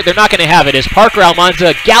short. They're not going to have it as Parker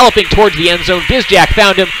Almanza galloping towards the end zone. Bizjack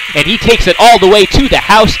found him, and he takes it all the way to the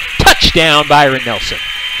house. Touchdown, Byron Nelson.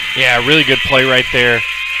 Yeah, really good play right there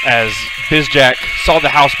as Bizjack saw the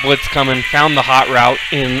house blitz coming, found the hot route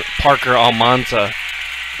in Parker Almanza.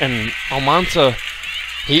 And Almanza,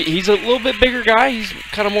 he's a little bit bigger guy. He's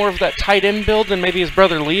kind of more of that tight end build than maybe his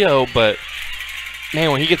brother Leo, but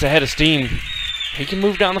man, when he gets ahead of steam, he can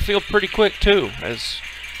move down the field pretty quick too, as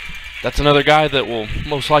that's another guy that will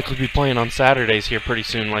most likely be playing on Saturdays here pretty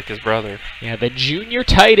soon, like his brother. Yeah, the junior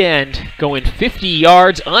tight end going 50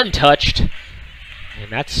 yards untouched, and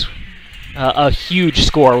that's a huge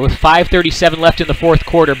score. With 5:37 left in the fourth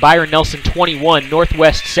quarter, Byron Nelson 21,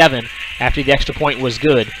 Northwest 7, after the extra point was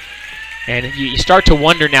good. And you start to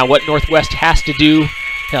wonder now what Northwest has to do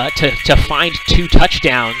to find 2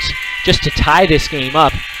 touchdowns just to tie this game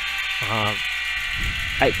up.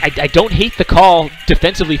 I don't hate the call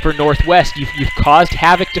defensively for Northwest. You've caused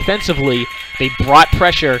havoc defensively. They brought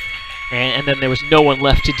pressure, and then there was no one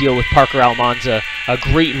left to deal with Parker Almanza. A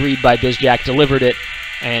great read by Bizjack, delivered it,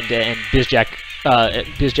 and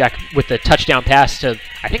Bizjack with the touchdown pass to,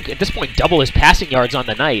 I think at this point, double his passing yards on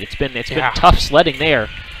the night. It's been tough sledding there,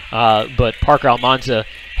 but Parker Almanza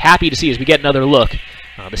happy to see as we get another look.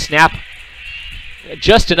 The snap,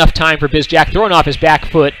 just enough time for Bizjack, throwing off his back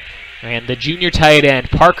foot. And the junior tight end,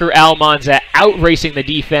 Parker Almanza, outracing the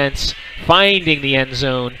defense, finding the end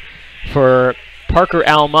zone for Parker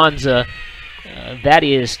Almanza. That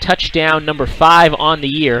is touchdown number 5 on the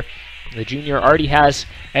year. The junior already has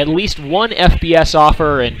at least 1 FBS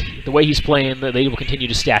offer, and the way he's playing, they will continue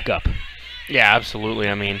to stack up. Yeah, absolutely.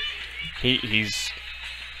 I mean, he's,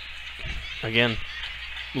 again,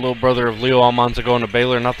 little brother of Leo Almanza going to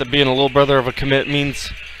Baylor. Not that being a little brother of a commit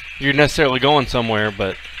means you're necessarily going somewhere,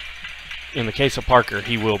 but in the case of Parker,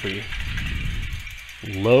 he will be.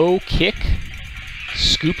 Low kick,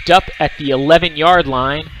 scooped up at the 11-yard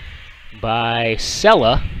line by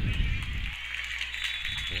Sella.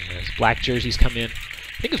 As black jerseys come in.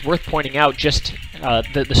 I think it's worth pointing out just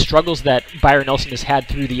the struggles that Byron Nelson has had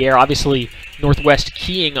through the air. Obviously, Northwest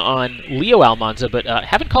keying on Leo Almanza, but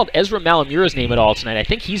haven't called Ezra Malamura's name at all tonight. I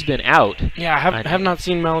think he's been out. Yeah, I have not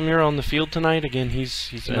seen Malamura on the field tonight. Again,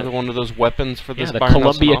 he's another one of those weapons for this. Yeah, the Byron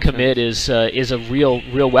Columbia Nelson commit is a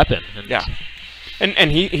real weapon. And yeah,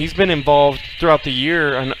 and he's been involved throughout the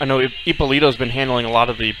year. I know Ippolito's been handling a lot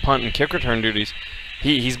of the punt and kick return duties.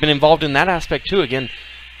 He's been involved in that aspect too. Again,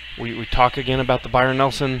 we talk again about the Byron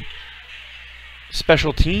Nelson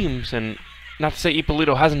special teams, and not to say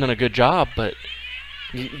Ippolito hasn't done a good job, but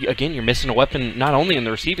again, you're missing a weapon not only in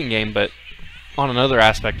the receiving game, but on another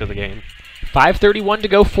aspect of the game. 5:31 to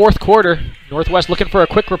go, fourth quarter. Northwest looking for a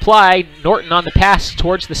quick reply. Norton on the pass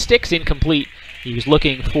towards the sticks, incomplete. He was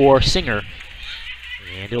looking for Singer.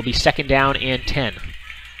 And it'll be 2nd down and 10.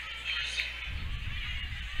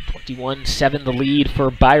 21-7 the lead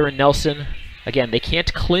for Byron Nelson. Again, they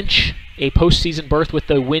can't clinch a postseason berth with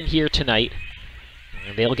the win here tonight.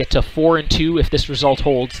 And they'll get to 4-2 if this result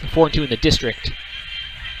holds. 4-2 in the district.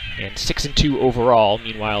 And 6-2 overall.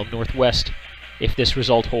 Meanwhile, Northwest, if this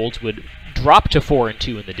result holds, would drop to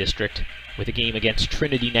 4-2 in the district, with a game against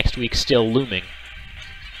Trinity next week still looming.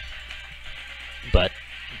 But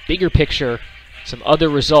bigger picture, some other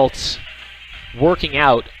results working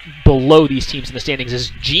out below these teams in the standings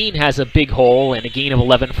as Gene has a big hole and a gain of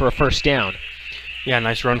 11 for a first down. Yeah,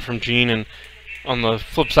 nice run from Gene. And on the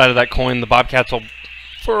flip side of that coin, the Bobcats will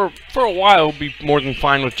for a while, be more than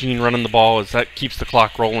fine with Gene running the ball, as that keeps the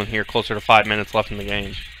clock rolling here. Closer to 5 minutes left in the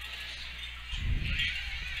game.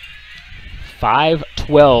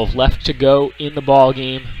 5:12 left to go in the ball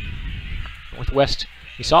game. Northwest,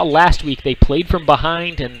 we saw last week, they played from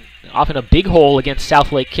behind and often a big hole against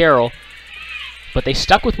South Lake Carroll, but they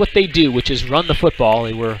stuck with what they do, which is run the football.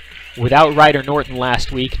 They were without Ryder Norton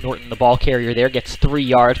last week. Norton, the ball carrier there, gets 3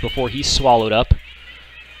 yards before he's swallowed up.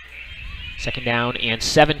 2nd down and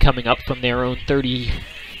 7 coming up from their own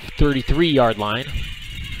 33-yard line.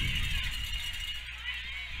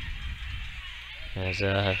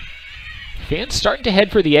 As fans starting to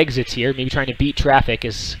head for the exits here, maybe trying to beat traffic.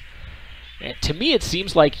 To me, it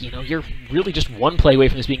seems like, you're really just one play away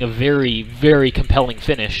from this being a very, very compelling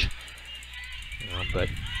finish. But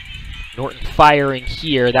Norton firing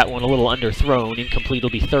here, that one a little underthrown, incomplete. Will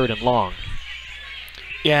be 3rd and long.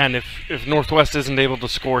 Yeah, and if Northwest isn't able to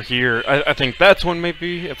score here, I think that's when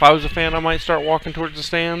maybe, if I was a fan, I might start walking towards the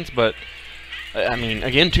stands. But, I mean,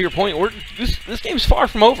 again, to your point, this game's far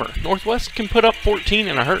from over. Northwest can put up 14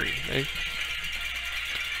 in a hurry.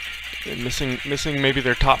 They're missing maybe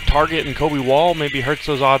their top target, and Kobe Wall maybe hurts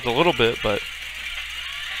those odds a little bit, but,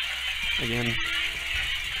 again,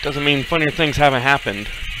 doesn't mean funnier things haven't happened.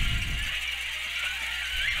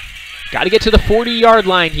 Got to get to the 40-yard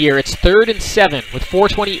line here. It's 3rd and 7 with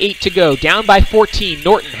 4:28 to go. Down by 14.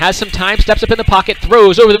 Norton has some time, steps up in the pocket,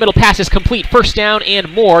 throws over the middle, passes complete. 1st down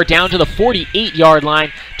and more, down to the 48-yard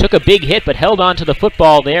line. Took a big hit, but held on to the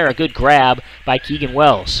football there. A good grab by Keegan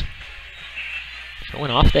Wells.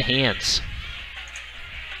 Going off the hands.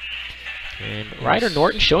 And Ryder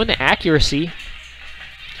Norton showing the accuracy.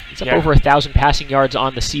 He's up over 1,000 passing yards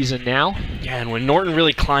on the season now. Yeah, and when Norton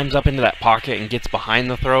really climbs up into that pocket and gets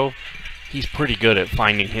behind the throw, he's pretty good at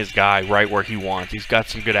finding his guy right where he wants. He's got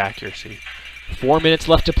some good accuracy. 4 minutes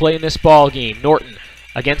left to play in this ball game. Norton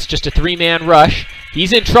against just a 3-man rush.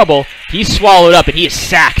 He's in trouble. He's swallowed up, and he is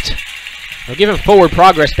sacked. They'll give him forward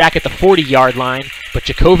progress back at the 40-yard line, but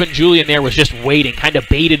Jacobin Julian there was just waiting, kind of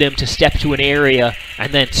baited him to step to an area,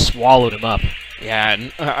 and then swallowed him up. Yeah,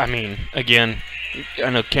 and, I mean, again, I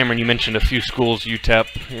know, Cameron, you mentioned a few schools,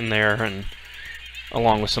 UTEP in there, and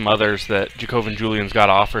along with some others that Jacobin Julian's got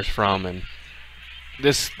offers from, and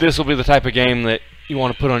this will be the type of game that you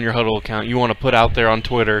want to put on your huddle account, you want to put out there on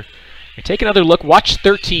Twitter. Take another look. Watch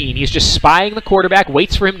 13. He's just spying the quarterback,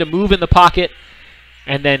 waits for him to move in the pocket,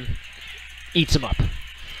 and then eats him up.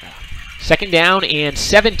 2nd down and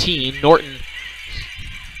 17. Norton,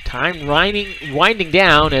 time winding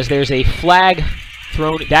down as there's a flag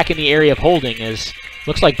thrown back in the area of holding, as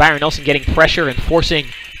looks like Byron Nelson getting pressure and forcing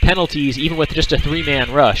penalties even with just a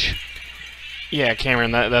 3-man rush. Yeah,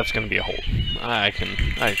 Cameron, that's going to be a hold.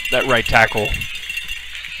 That right tackle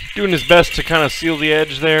doing his best to kind of seal the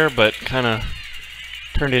edge there, but kind of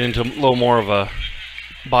turned it into a little more of a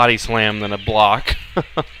body slam than a block.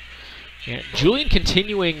 Yeah, Julian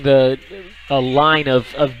continuing a line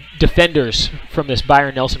of defenders from this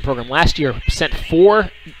Byron Nelson program. Last year sent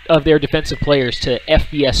 4 of their defensive players to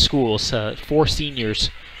FBS schools, 4 seniors.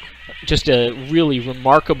 Just a really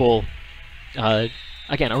remarkable,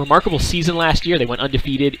 again, a remarkable season last year. They went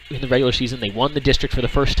undefeated in the regular season. They won the district for the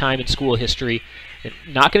first time in school history. They're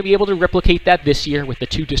not going to be able to replicate that this year with the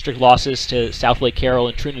 2 district losses to South Lake Carroll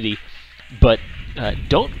and Trinity. But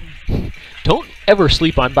don't ever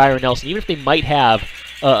sleep on Byron Nelson, even if they might have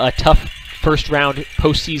a tough first-round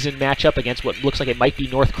postseason matchup against what looks like it might be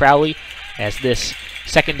North Crowley, as this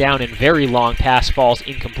 2nd down and very long pass falls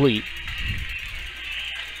incomplete.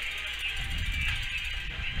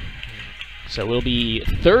 So it'll be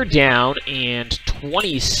 3rd down and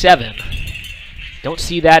 27. Don't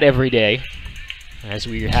see that every day, as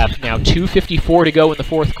we have now 2:54 to go in the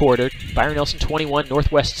 4th quarter. Byron Nelson 21,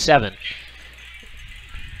 Northwest 7.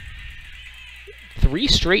 3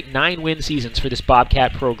 straight 9-win seasons for this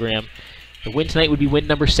Bobcat program. The win tonight would be win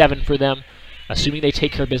number 7 for them. Assuming they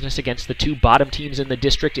take care of business against the 2 bottom teams in the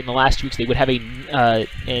district in the last 2 weeks, they would have an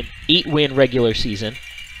 8-win regular season.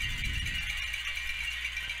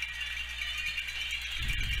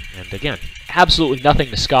 And again, absolutely nothing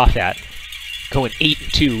to scoff at. Going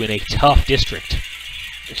 8-2 in a tough district.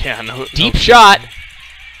 Yeah, Deep shot,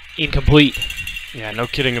 incomplete. Yeah, no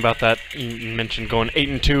kidding about that. You mentioned going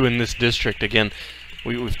 8-2 in this district. Again,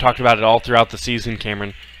 we've talked about it all throughout the season,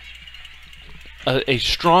 Cameron. A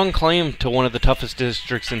strong claim to one of the toughest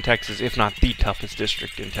districts in Texas, if not the toughest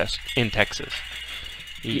district in Texas.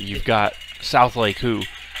 You've got South Lake, who,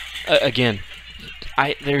 again,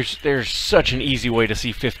 there's such an easy way to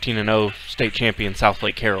see 15-0 state champion South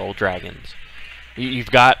Lake Carroll Dragons.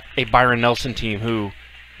 You've got a Byron Nelson team who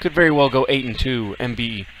could very well go 8-2 and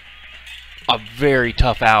be a very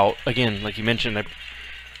tough out. Again, like you mentioned, it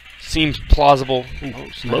seems plausible.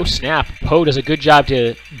 Low snap. Poe does a good job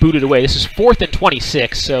to boot it away. This is 4th and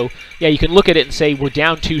 26, so yeah, you can look at it and say we're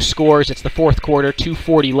down 2 scores. It's the 4th quarter,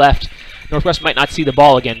 2:40 left. Northwest might not see the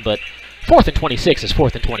ball again, but 4th and 26 is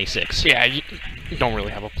 4th and 26. Yeah, you don't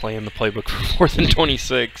really have a play in the playbook for 4th and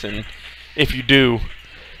 26, and if you do,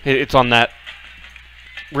 it's on that,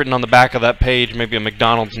 written on the back of that page, maybe a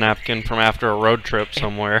McDonald's napkin from after a road trip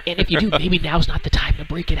somewhere. And if you do, maybe now's not the time to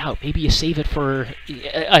break it out. Maybe you save it for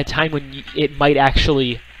a time when it might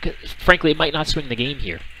actually, frankly, it might not swing the game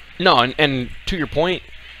here. No, and to your point,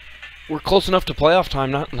 we're close enough to playoff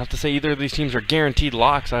time, not to say either of these teams are guaranteed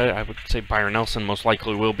locks. I would say Byron Nelson most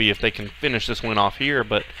likely will be if they can finish this win off here,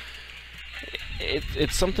 but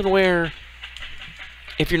it's something where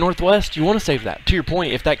if you're Northwest, you want to save that. To your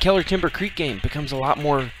point, if that Keller-Timber Creek game becomes a lot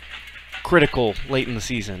more critical late in the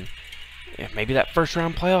season, if maybe that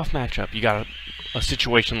first-round playoff matchup, you got a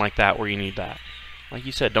situation like that where you need that. Like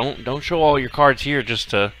you said, don't show all your cards here just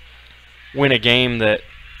to win a game that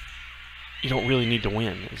you don't really need to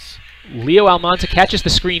win. Leo Almanza catches the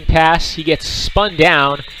screen pass. He gets spun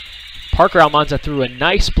down. Parker Almanza threw a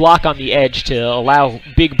nice block on the edge to allow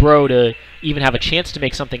Big Bro to even have a chance to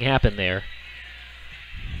make something happen there.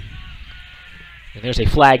 And there's a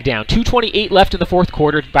flag down. 2:28 left in the 4th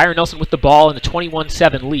quarter. Byron Nelson with the ball in the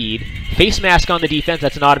 21-7 lead. Face mask on the defense.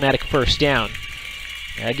 That's an automatic first down.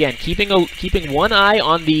 Again, keeping one eye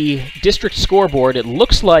on the district scoreboard. It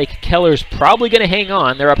looks like Keller's probably going to hang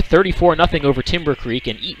on. They're up 34-0 over Timber Creek,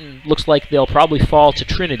 and Eaton looks like they'll probably fall to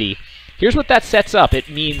Trinity. Here's what that sets up. It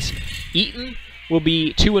means Eaton will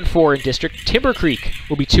be 2-4 in district, Timber Creek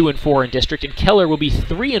will be 2-4 in district, and Keller will be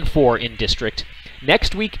 3-4 in district.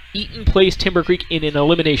 Next week, Eaton plays Timber Creek in an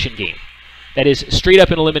elimination game. That is straight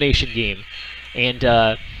up an elimination game. And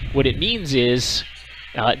what it means is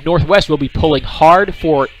Northwest will be pulling hard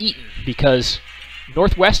for Eaton because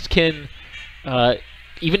Northwest can,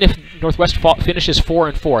 even if Northwest finishes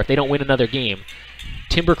 4-4, if they don't win another game,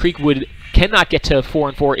 Timber Creek cannot get to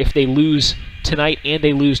 4-4 if they lose tonight and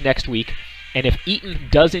they lose next week. And if Eaton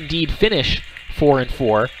does indeed finish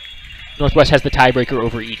 4-4, Northwest has the tiebreaker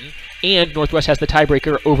over Eaton, and Northwest has the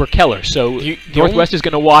tiebreaker over Keller. So Northwest is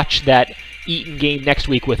going to watch that Eaton game next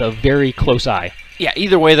week with a very close eye. Yeah,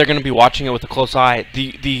 either way, they're going to be watching it with a close eye.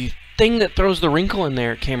 The thing that throws the wrinkle in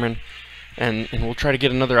there, Cameron, and we'll try to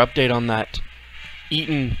get another update on that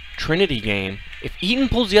Eaton-Trinity game. If Eaton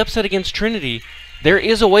pulls the upset against Trinity, there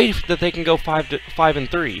is a way that they can go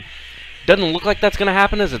 5-3. Doesn't look like that's going to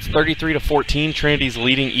happen as it's 33-14. Trinity's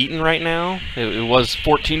leading Eaton right now. It was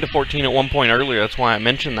 14-14 at one point earlier. That's why I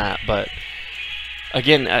mentioned that. But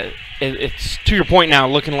again, it's to your point now,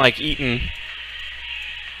 looking like Eaton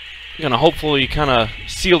going to hopefully kind of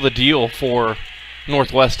seal the deal for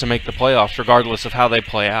Northwest to make the playoffs, regardless of how they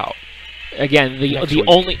play out. Again,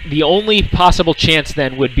 the only possible chance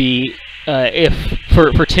then would be if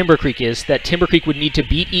for Timber Creek is that Timber Creek would need to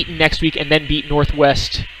beat Eaton next week and then beat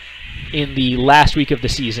Northwest in the last week of the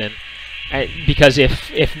season, because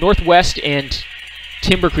if Northwest and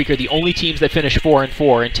Timber Creek are the only teams that finish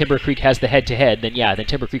 4-4 and Timber Creek has the head-to-head, then yeah, then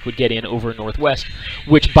Timber Creek would get in over Northwest,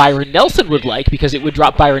 which Byron Nelson would like because it would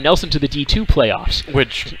drop Byron Nelson to the D2 playoffs.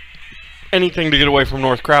 Which, anything to get away from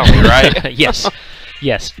North Crowley, right? Yes,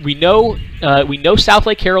 yes. We know South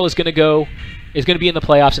Lake Carroll is going to be in the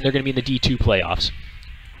playoffs, and they're going to be in the D2 playoffs.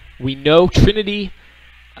 We know Trinity,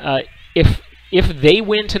 if they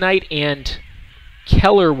win tonight and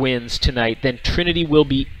Keller wins tonight, then Trinity will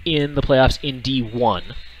be in the playoffs in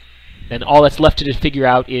D1. Then all that's left to figure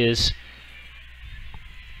out is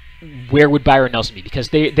where would Byron Nelson be, because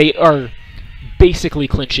they are basically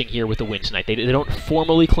clinching here with the win tonight. They don't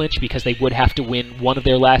formally clinch because they would have to win one of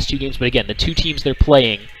their last 2 games, but again, the 2 teams they're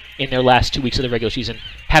playing in their last 2 weeks of the regular season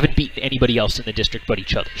haven't beaten anybody else in the district but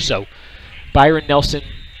each other. So Byron Nelson,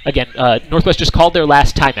 again, Northwest just called their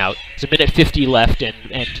last timeout. There's a minute 50 left,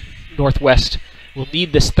 and Northwest will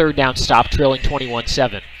need this 3rd down stop, trailing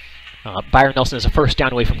 21-7. Byron Nelson is a first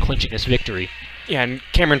down away from clinching this victory. Yeah, and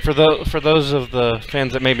Cameron, for those of the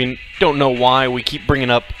fans that maybe don't know why we keep bringing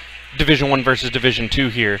up Division I versus Division II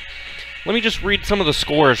here, let me just read some of the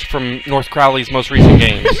scores from North Crowley's most recent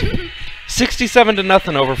games.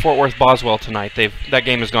 67-0 over Fort Worth Boswell tonight. That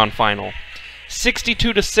game has gone final.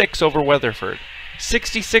 62-6 over Weatherford.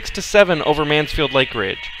 66-7 over Mansfield Lake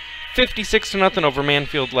Ridge. 56-0 over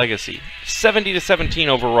Manfield Legacy. 70-17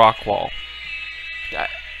 over Rockwall.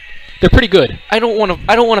 They're pretty good. I don't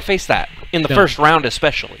want to face that in the first round,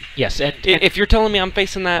 especially. Yes, and if you're telling me I'm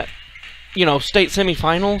facing that, state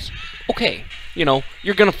semifinals, okay,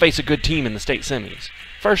 you're going to face a good team in the state semis.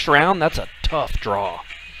 First round, that's a tough draw.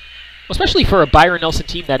 especially for a Byron Nelson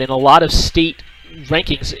team that in a lot of state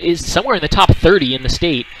rankings is somewhere in the top 30 in the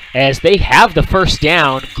state, as they have the first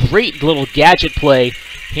down. Great little gadget play.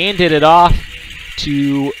 Handed it off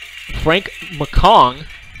to Frank McCong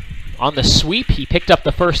on the sweep. He picked up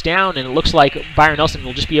the first down, and it looks like Byron Nelson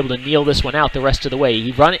will just be able to kneel this one out the rest of the way.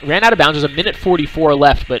 He ran out of bounds. There's a minute 44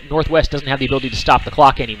 left, but Northwest doesn't have the ability to stop the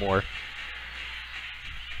clock anymore.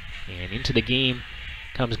 And into the game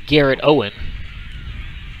comes Garrett Owen.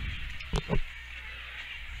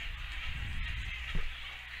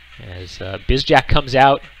 As Bizjack comes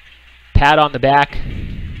out, pat on the back.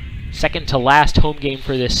 Second to last home game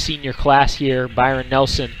for this senior class here. Byron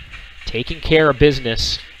Nelson taking care of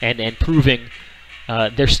business and proving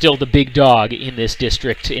they're still the big dog in this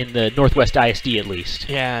district, in the Northwest ISD at least.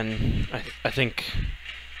 Yeah, and I think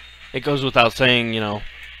it goes without saying, you know,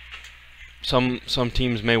 some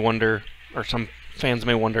teams may wonder, or some fans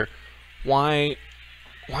may wonder, why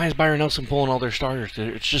is Byron Nelson pulling all their starters?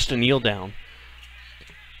 It's just a kneel down.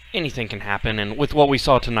 Anything can happen, and with what we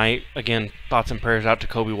saw tonight, again, thoughts and prayers out to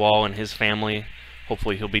Kobe Wall and his family.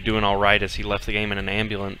 Hopefully he'll be doing all right, as he left the game in an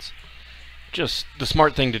ambulance. Just the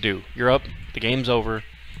smart thing to do. You're up, the game's over,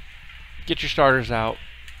 get your starters out,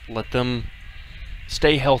 let them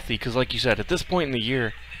stay healthy, because like you said, at this point in the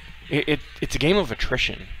year, it's a game of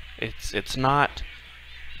attrition. It's not,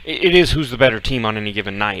 it is who's the better team on any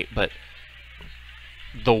given night, but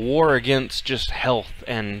the war against just health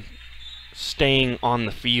and staying on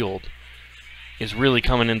the field is really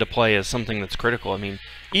coming into play as something that's critical. I mean,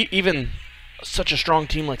 even such a strong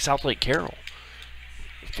team like South Lake Carroll,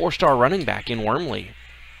 4-star running back in Wormley,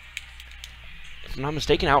 if I'm not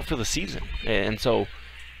mistaken, out for the season. And so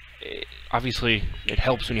obviously it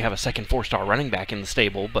helps when you have a second 4-star running back in the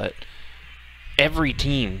stable, but every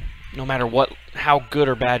team, no matter how good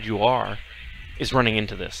or bad you are, is running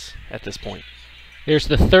into this at this point. There's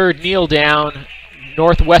the third kneel down.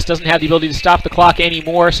 Northwest doesn't have the ability to stop the clock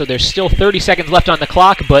anymore, so there's still 30 seconds left on the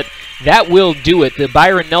clock, but that will do it. The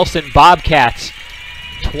Byron Nelson Bobcats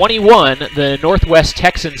 21, the Northwest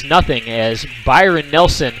Texans nothing, as Byron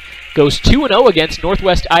Nelson goes 2-0 against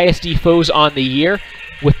Northwest ISD foes on the year.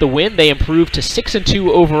 With the win, they improve to 6-2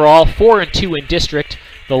 overall, 4-2 in district.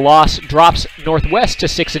 The loss drops Northwest to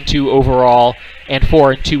 6-2 overall and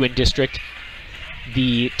 4-2 in district.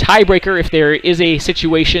 The tiebreaker, if there is a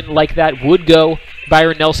situation like that, would go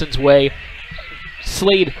Byron Nelson's way.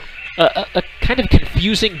 Slade, a kind of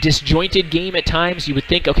confusing, disjointed game at times. You would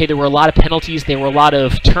think, okay, there were a lot of penalties, there were a lot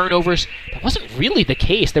of turnovers. That wasn't really the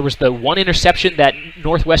case. There was the one interception that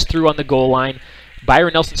Northwest threw on the goal line.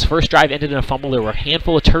 Byron Nelson's first drive ended in a fumble. There were a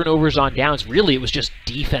handful of turnovers on downs. Really, it was just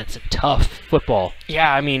defense and tough football.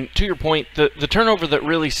 Yeah, I mean, to your point, the turnover that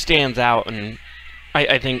really stands out, and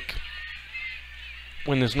I think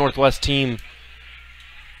when this Northwest team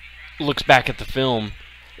looks back at the film,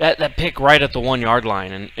 that pick right at the 1-yard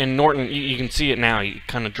line, and Norton, you can see it now, he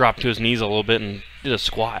kind of dropped to his knees a little bit and did a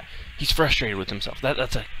squat. He's frustrated with himself.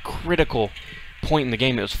 That's a critical point in the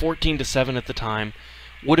game. It was 14-7 at the time.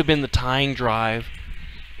 Would have been the tying drive.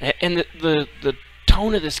 And the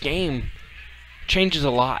tone of this game changes a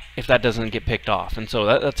lot if that doesn't get picked off. And so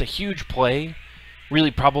that's a huge play,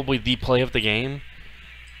 really probably the play of the game.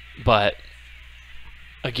 But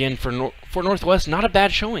again, for Northwest, not a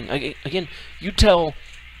bad showing. Again, you tell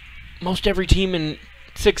most every team in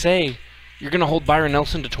 6A you're going to hold Byron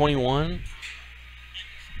Nelson to 21.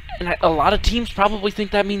 And a lot of teams probably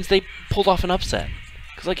think that means they pulled off an upset.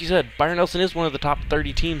 Because like you said, Byron Nelson is one of the top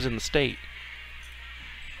 30 teams in the state.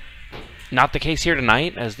 Not the case here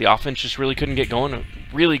tonight, as the offense just really couldn't get going. A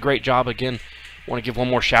really great job again. I want to give one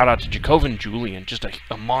more shout out to Jacobin Julian. Just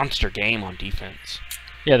a monster game on defense.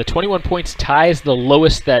 Yeah, the 21 points ties the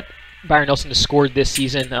lowest that Byron Nelson has scored this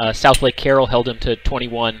season. South Lake Carroll held him to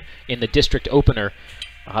 21 in the district opener.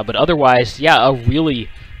 But otherwise, yeah, a really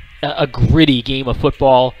gritty game of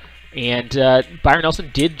football. And Byron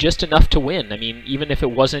Nelson did just enough to win. I mean, even if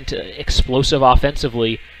it wasn't explosive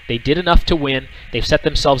offensively, they did enough to win. They've set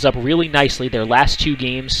themselves up really nicely. Their last two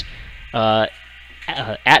games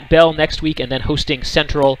at Bell next week, and then hosting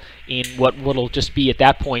Central in what will just be at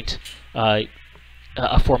that point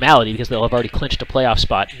a formality, because they'll have already clinched a playoff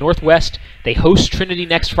spot. Northwest, they host Trinity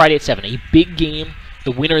next Friday at 7. A big game.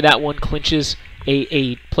 The winner of that one clinches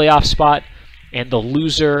a playoff spot, and the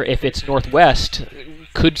loser, if it's Northwest,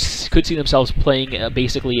 could see themselves playing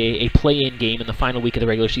basically a play-in game in the final week of the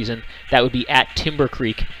regular season. That would be at Timber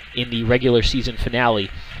Creek in the regular season finale.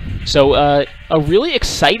 So a really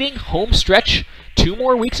exciting home stretch. 2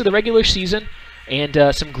 more weeks of the regular season,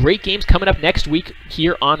 And some great games coming up next week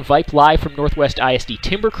here on Vype Live from Northwest ISD.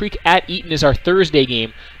 Timber Creek at Eaton is our Thursday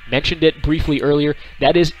game. Mentioned it briefly earlier.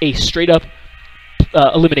 That is a straight-up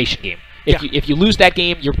elimination game. If you lose that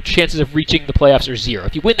game, your chances of reaching the playoffs are 0.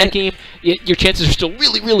 If you win that game, your chances are still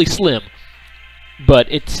really, really slim.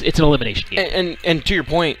 But it's an elimination game. And to your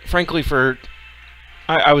point, frankly, for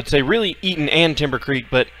I would say really Eaton and Timber Creek,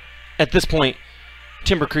 but at this point,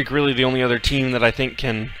 Timber Creek really the only other team that I think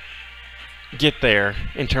can get there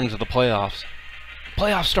in terms of the playoffs.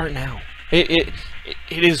 Playoffs start now. It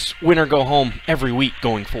is win or go home every week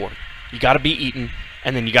going forward. You got to beat Eaton,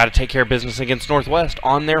 and then you got to take care of business against Northwest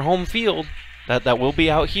on their home field. That will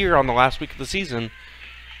be out here on the last week of the season.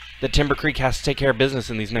 That Timber Creek has to take care of business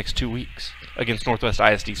in these next 2 weeks against Northwest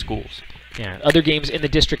ISD schools. Yeah. Other games in the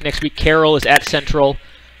district next week. Carroll is at Central.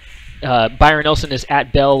 Byron Nelson is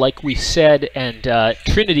at Bell, like we said, and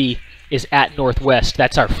Trinity is at Northwest.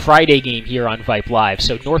 That's our Friday game here on Vype Live.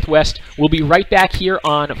 So Northwest will be right back here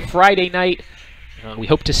on Friday night. We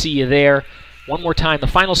hope to see you there. One more time, the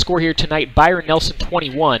final score here tonight, Byron Nelson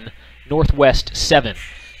 21, Northwest 7.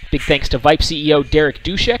 Big thanks to Vype CEO Derek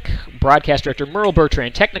Dushek, Broadcast Director Merle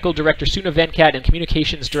Bertrand, Technical Director Suna Venkat, and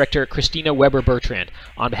Communications Director Christina Weber-Bertrand.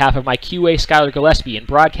 On behalf of my QA Skylar Gillespie and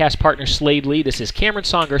broadcast partner Slade Lee, this is Cameron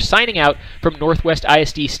Songer signing out from Northwest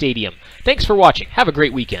ISD Stadium. Thanks for watching. Have a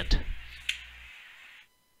great weekend.